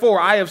in verse 4,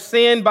 I have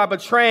sinned by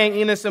betraying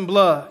innocent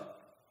blood.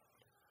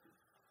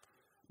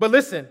 But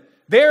listen,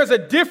 there's a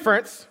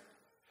difference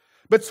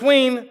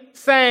between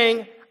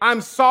saying, I'm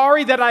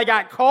sorry that I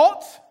got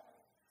caught,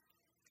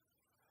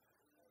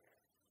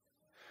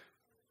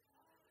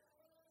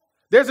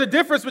 there's a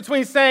difference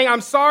between saying,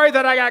 I'm sorry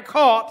that I got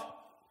caught,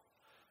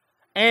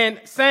 and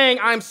saying,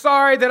 I'm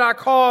sorry that I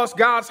caused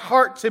God's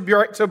heart to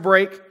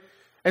break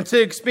and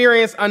to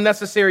experience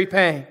unnecessary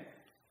pain.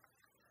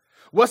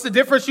 What's the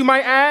difference, you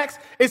might ask?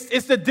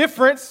 It's the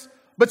difference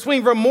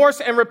between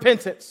remorse and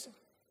repentance.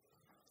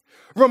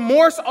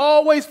 Remorse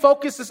always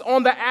focuses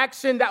on the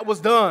action that was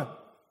done.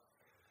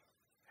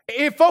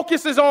 It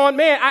focuses on,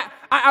 man,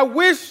 I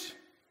wish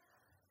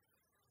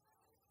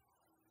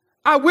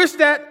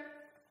that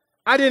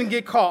I didn't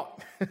get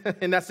caught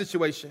in that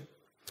situation.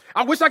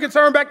 I wish I could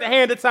turn back the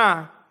hand of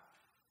time.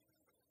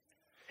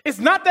 It's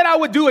not that I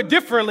would do it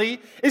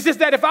differently. It's just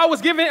that if I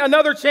was given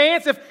another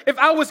chance, if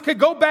I could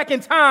go back in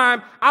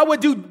time, I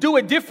would do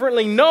it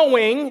differently,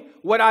 knowing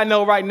what I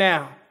know right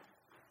now.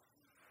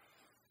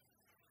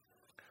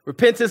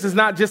 Repentance is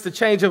not just a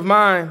change of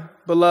mind,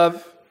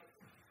 beloved.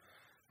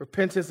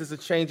 Repentance is a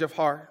change of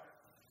heart.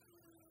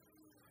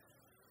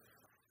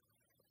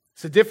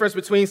 It's the difference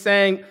between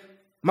saying,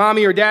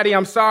 Mommy or Daddy,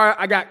 I'm sorry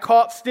I got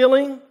caught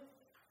stealing,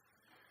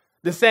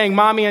 than saying,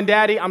 Mommy and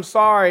Daddy, I'm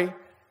sorry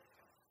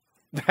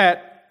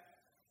that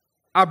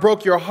I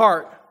broke your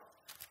heart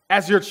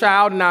as your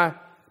child and I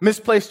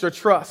misplaced your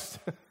trust.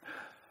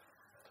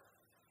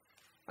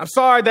 I'm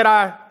sorry that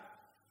I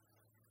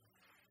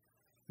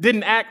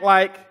didn't act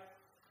like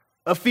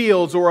a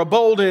Fields or a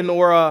Bolden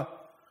or a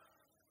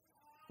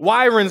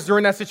Wyrens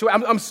during that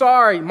situation. I'm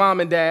sorry, Mom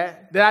and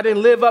Dad, that I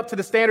didn't live up to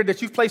the standard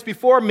that you've placed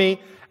before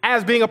me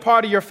as being a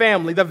part of your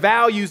family, the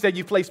values that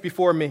you placed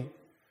before me.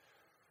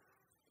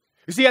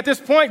 You see, at this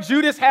point,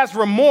 Judas has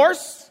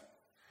remorse,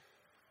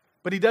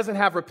 but he doesn't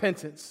have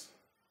repentance.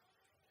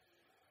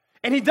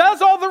 And he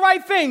does all the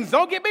right things.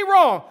 Don't get me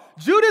wrong.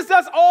 Judas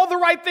does all the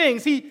right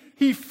things.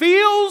 He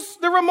feels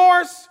the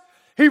remorse.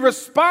 He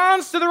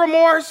responds to the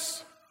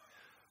remorse.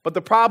 But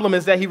the problem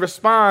is that he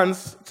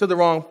responds to the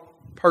wrong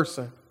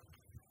person.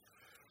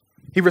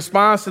 He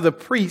responds to the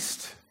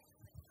priest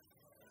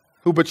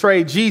who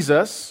betrayed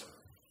Jesus,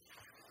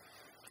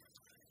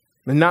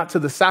 and not to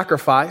the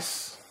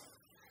sacrifice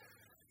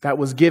that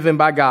was given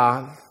by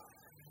God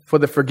for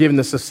the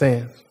forgiveness of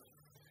sins.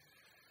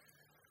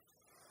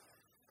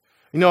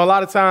 You know, a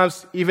lot of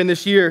times, even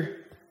this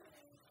year,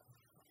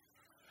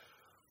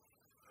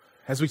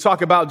 as we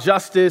talk about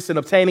justice and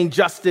obtaining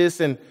justice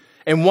and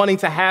wanting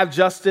to have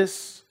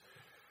justice,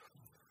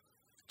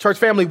 church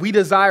family, we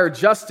desire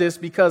justice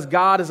because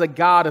God is a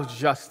God of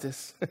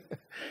justice.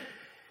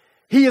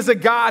 He is a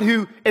God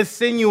who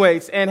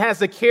insinuates and has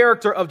the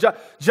character of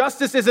justice.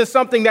 Justice isn't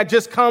something that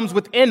just comes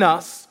within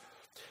us.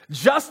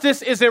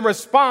 Justice is in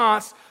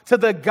response to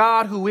the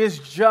God who is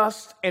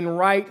just and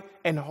right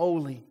and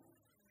holy.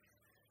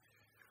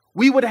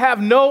 We would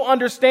have no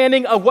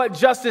understanding of what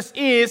justice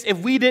is if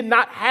we did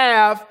not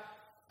have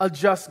a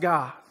just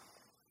God.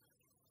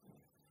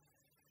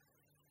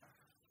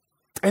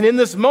 And in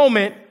this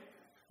moment,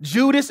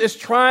 Judas is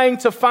trying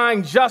to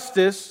find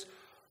justice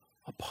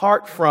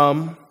apart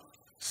from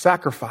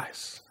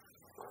sacrifice.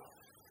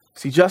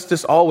 See,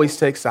 justice always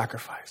takes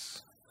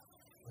sacrifice.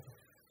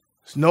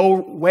 There's no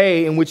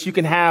way in which you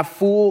can have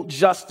full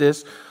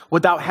justice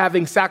without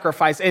having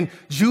sacrifice. And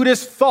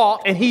Judas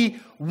thought, and he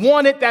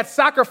wanted that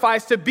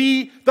sacrifice to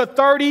be the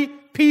 30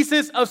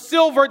 pieces of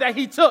silver that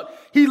he took.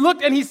 He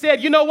looked and he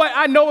said, you know what?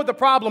 I know what the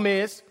problem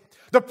is.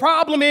 The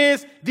problem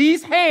is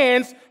these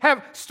hands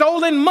have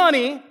stolen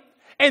money,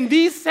 and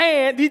these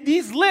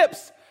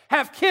lips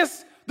have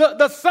kissed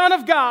the Son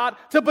of God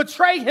to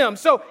betray him.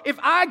 So if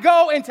I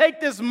go and take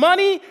this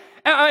money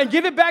and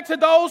give it back to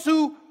those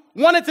who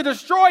wanted to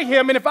destroy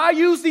him, and if I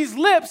use these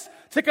lips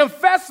to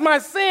confess my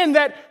sin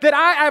that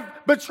I have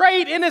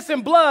betrayed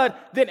innocent blood,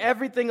 then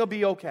everything will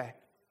be okay.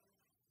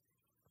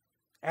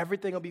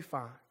 Everything will be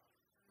fine.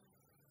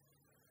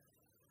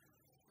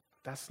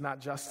 That's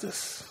not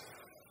justice.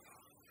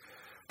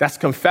 That's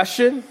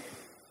confession.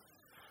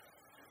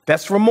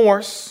 That's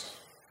remorse.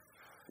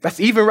 That's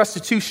even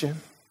restitution.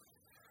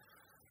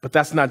 But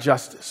that's not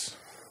justice.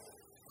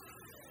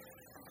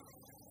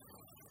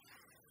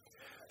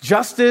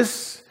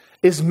 Justice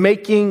is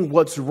making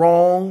what's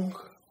wrong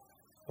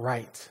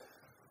right.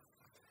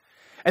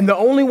 And the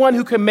only one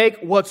who can make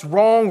what's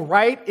wrong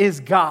right is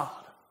God.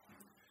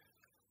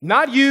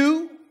 Not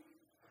you,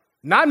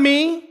 not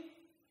me,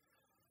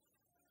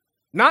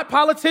 not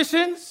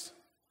politicians,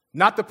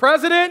 not the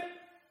president,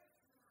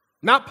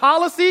 not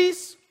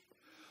policies.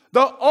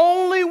 The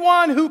only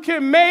one who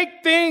can make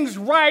things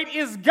right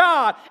is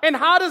God. And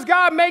how does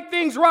God make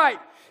things right?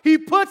 He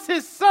puts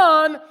his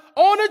son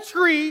on a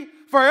tree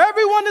for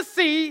everyone to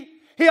see.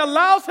 He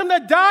allows him to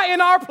die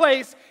in our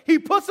place. He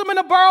puts him in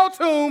a borrowed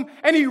tomb,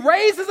 and he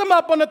raises him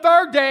up on the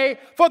third day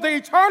for the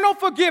eternal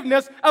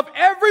forgiveness of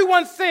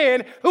everyone's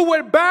sin who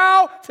would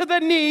bow to the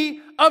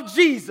knee of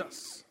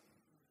Jesus.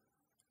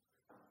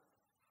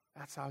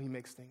 That's how he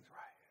makes things right.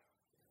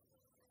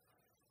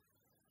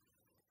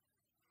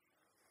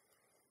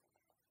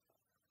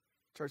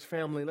 Church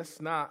family, let's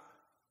not,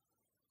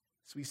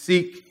 as we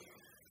seek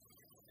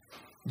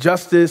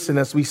justice and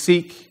as we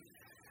seek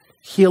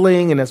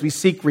healing and as we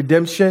seek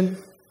redemption,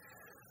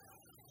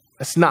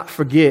 let's not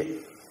forget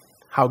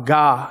how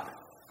God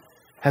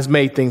has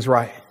made things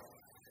right.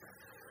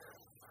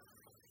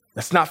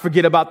 Let's not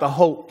forget about the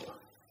hope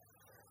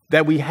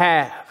that we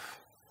have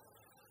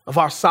of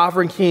our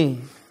sovereign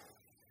King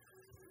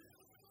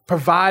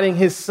providing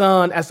his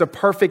son as a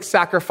perfect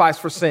sacrifice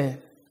for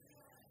sin.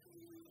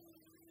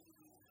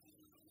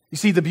 You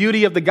see, the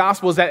beauty of the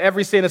gospel is that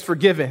every sin is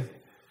forgiven.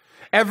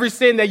 Every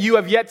sin that you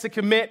have yet to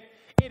commit,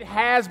 it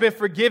has been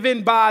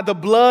forgiven by the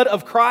blood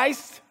of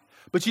Christ.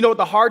 But you know what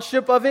the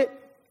hardship of it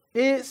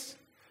is?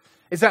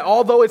 Is that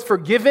although it's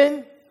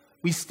forgiven,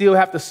 we still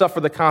have to suffer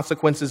the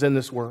consequences in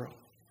this world.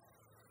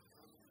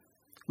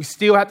 We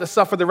still have to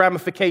suffer the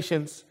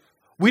ramifications.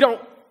 We don't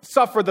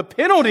suffer the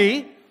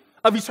penalty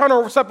of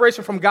eternal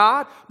separation from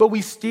God, but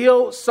we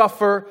still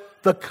suffer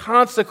the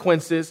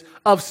consequences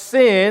of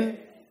sin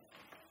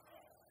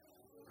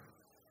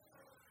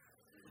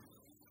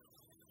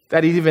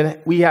that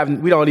we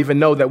don't even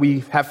know that we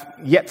have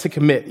yet to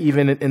commit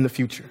even in the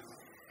future.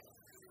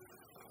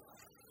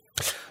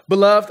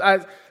 Beloved,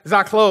 as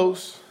I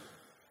close,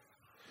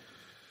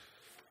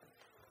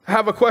 I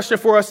have a question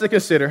for us to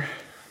consider.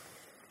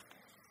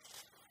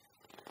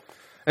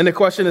 And the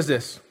question is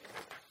this: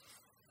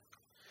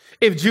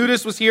 if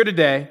Judas was here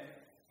today,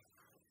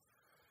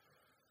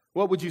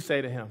 what would you say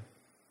to him?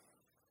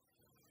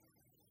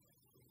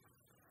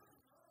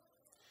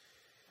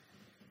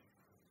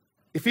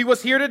 If he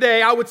was here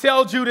today, I would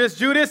tell Judas,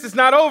 Judas, it's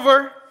not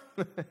over.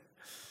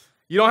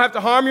 You don't have to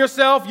harm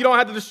yourself. You don't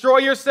have to destroy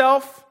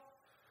yourself.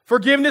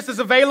 Forgiveness is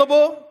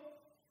available.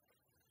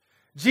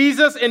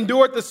 Jesus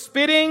endured the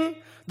spitting,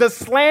 the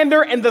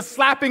slander, and the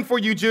slapping for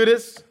you,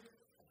 Judas.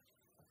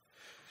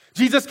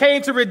 Jesus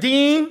came to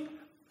redeem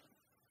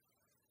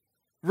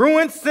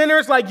ruined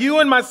sinners like you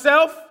and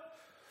myself,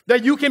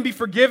 that you can be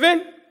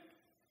forgiven.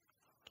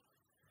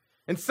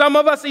 And some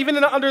of us,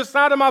 even under the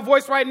sound of my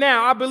voice right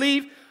now, I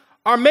believe,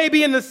 are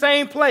maybe in the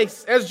same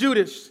place as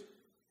Judas.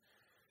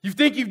 You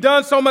think you've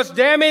done so much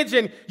damage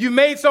and you've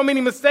made so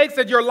many mistakes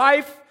that your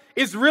life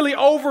is really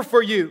over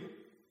for you.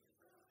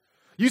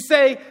 You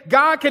say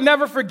God can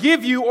never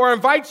forgive you or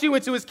invite you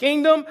into his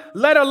kingdom,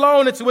 let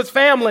alone into his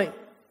family.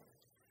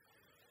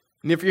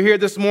 And if you're here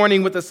this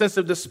morning with a sense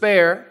of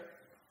despair,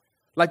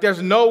 like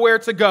there's nowhere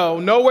to go,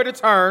 nowhere to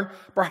turn,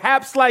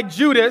 perhaps like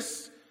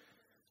Judas,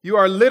 you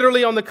are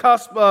literally on the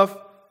cusp of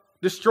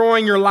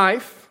destroying your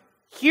life,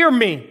 hear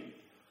me.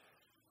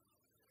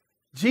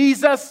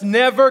 Jesus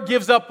never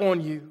gives up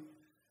on you.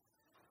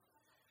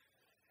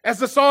 As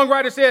the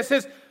songwriter says,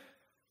 his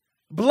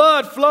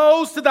blood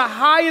flows to the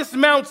highest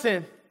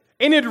mountain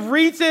and it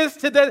reaches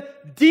to the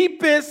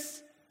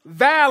deepest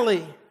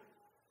valley.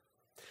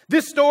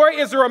 This story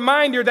is a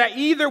reminder that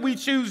either we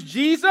choose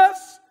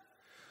Jesus,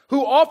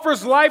 who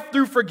offers life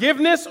through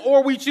forgiveness,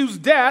 or we choose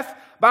death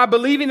by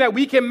believing that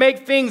we can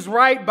make things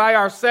right by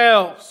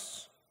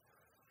ourselves.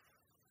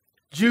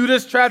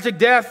 Judas' tragic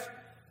death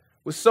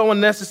was so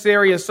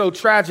unnecessary and so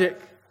tragic.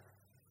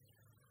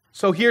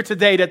 So here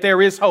today that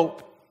there is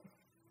hope.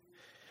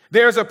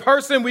 There's a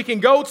person we can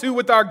go to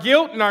with our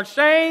guilt and our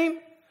shame,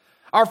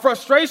 our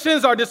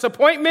frustrations, our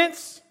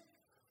disappointments.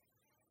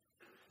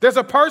 There's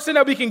a person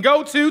that we can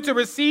go to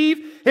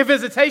receive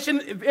his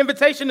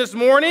invitation this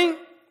morning.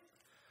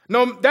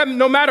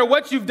 No matter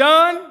what you've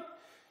done,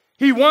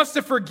 he wants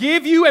to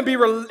forgive you and be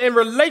in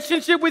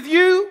relationship with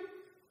you.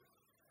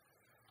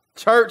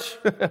 Church,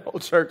 oh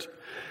church,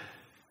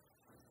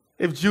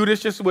 if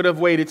Judas just would have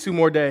waited 2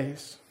 more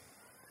days.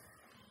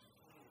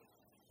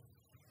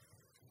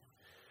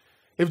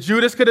 If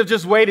Judas could have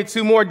just waited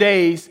 2 more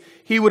days,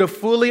 he would have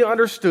fully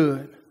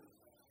understood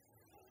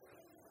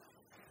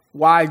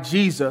why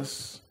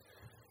Jesus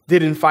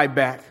didn't fight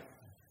back.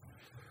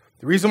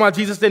 The reason why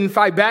Jesus didn't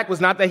fight back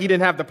was not that he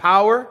didn't have the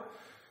power.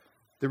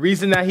 The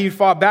reason that he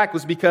fought back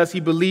was because he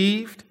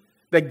believed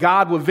that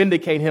God would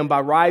vindicate him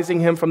by rising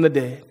him from the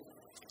dead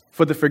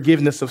for the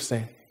forgiveness of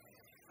sin.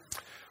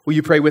 Will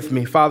you pray with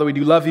me? Father, we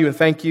do love you and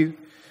thank you.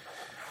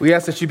 We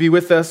ask that you be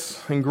with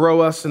us and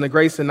grow us in the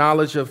grace and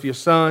knowledge of your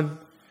Son.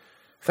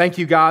 Thank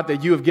you, God,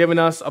 that you have given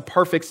us a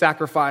perfect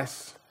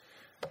sacrifice.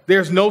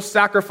 There's no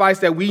sacrifice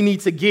that we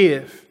need to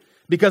give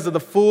because of the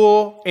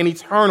full and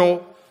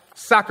eternal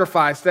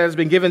sacrifice that has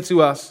been given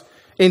to us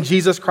in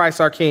Jesus Christ,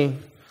 our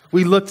King.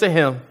 We look to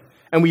him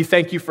and we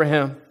thank you for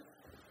him.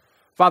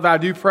 Father, I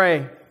do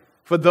pray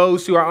for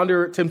those who are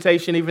under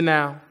temptation even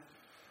now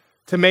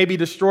to maybe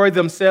destroy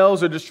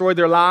themselves or destroy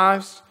their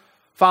lives.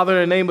 Father,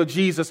 in the name of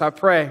Jesus, I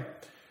pray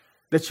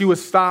that you would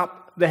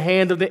stop the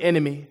hand of the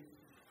enemy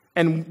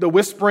and the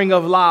whispering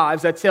of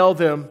lies that tell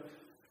them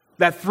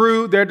that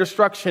through their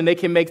destruction, they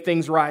can make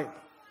things right.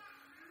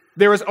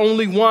 There is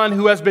only one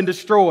who has been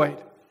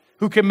destroyed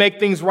who can make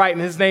things right,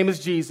 and his name is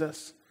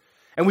Jesus.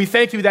 And we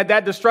thank you that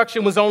that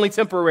destruction was only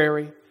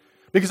temporary,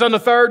 because on the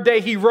third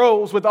day he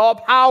rose with all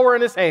power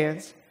in his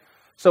hands.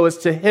 So it's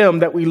to him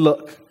that we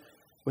look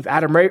with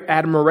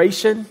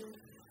admiration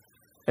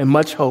and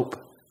much hope.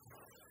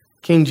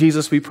 King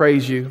Jesus, we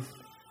praise you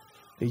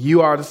that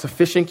you are the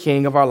sufficient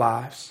King of our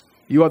lives.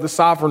 You are the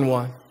sovereign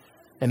one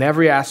in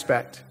every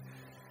aspect.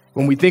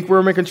 When we think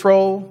we're in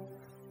control,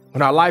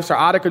 when our lives are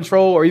out of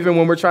control, or even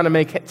when we're trying to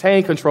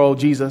maintain control,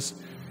 Jesus,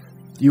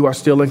 you are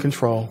still in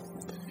control.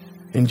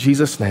 In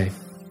Jesus' name,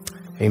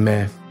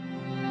 amen.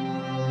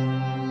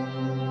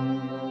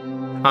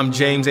 I'm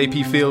James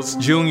A.P. Fields,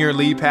 Jr.,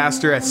 lead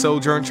pastor at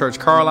Sojourn Church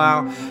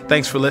Carlisle.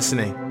 Thanks for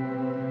listening.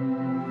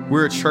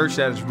 We're a church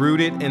that is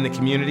rooted in the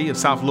community of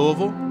South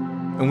Louisville,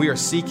 and we are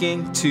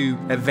seeking to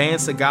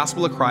advance the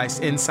gospel of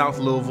Christ in South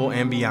Louisville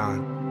and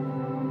beyond.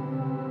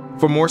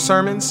 For more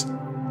sermons,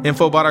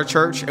 info about our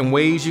church, and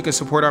ways you can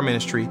support our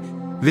ministry,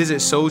 visit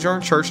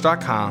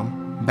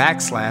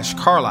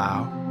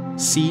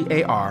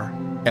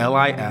sojournchurch.com/Carlisle,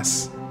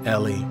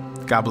 CARLISLE.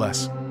 God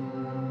bless.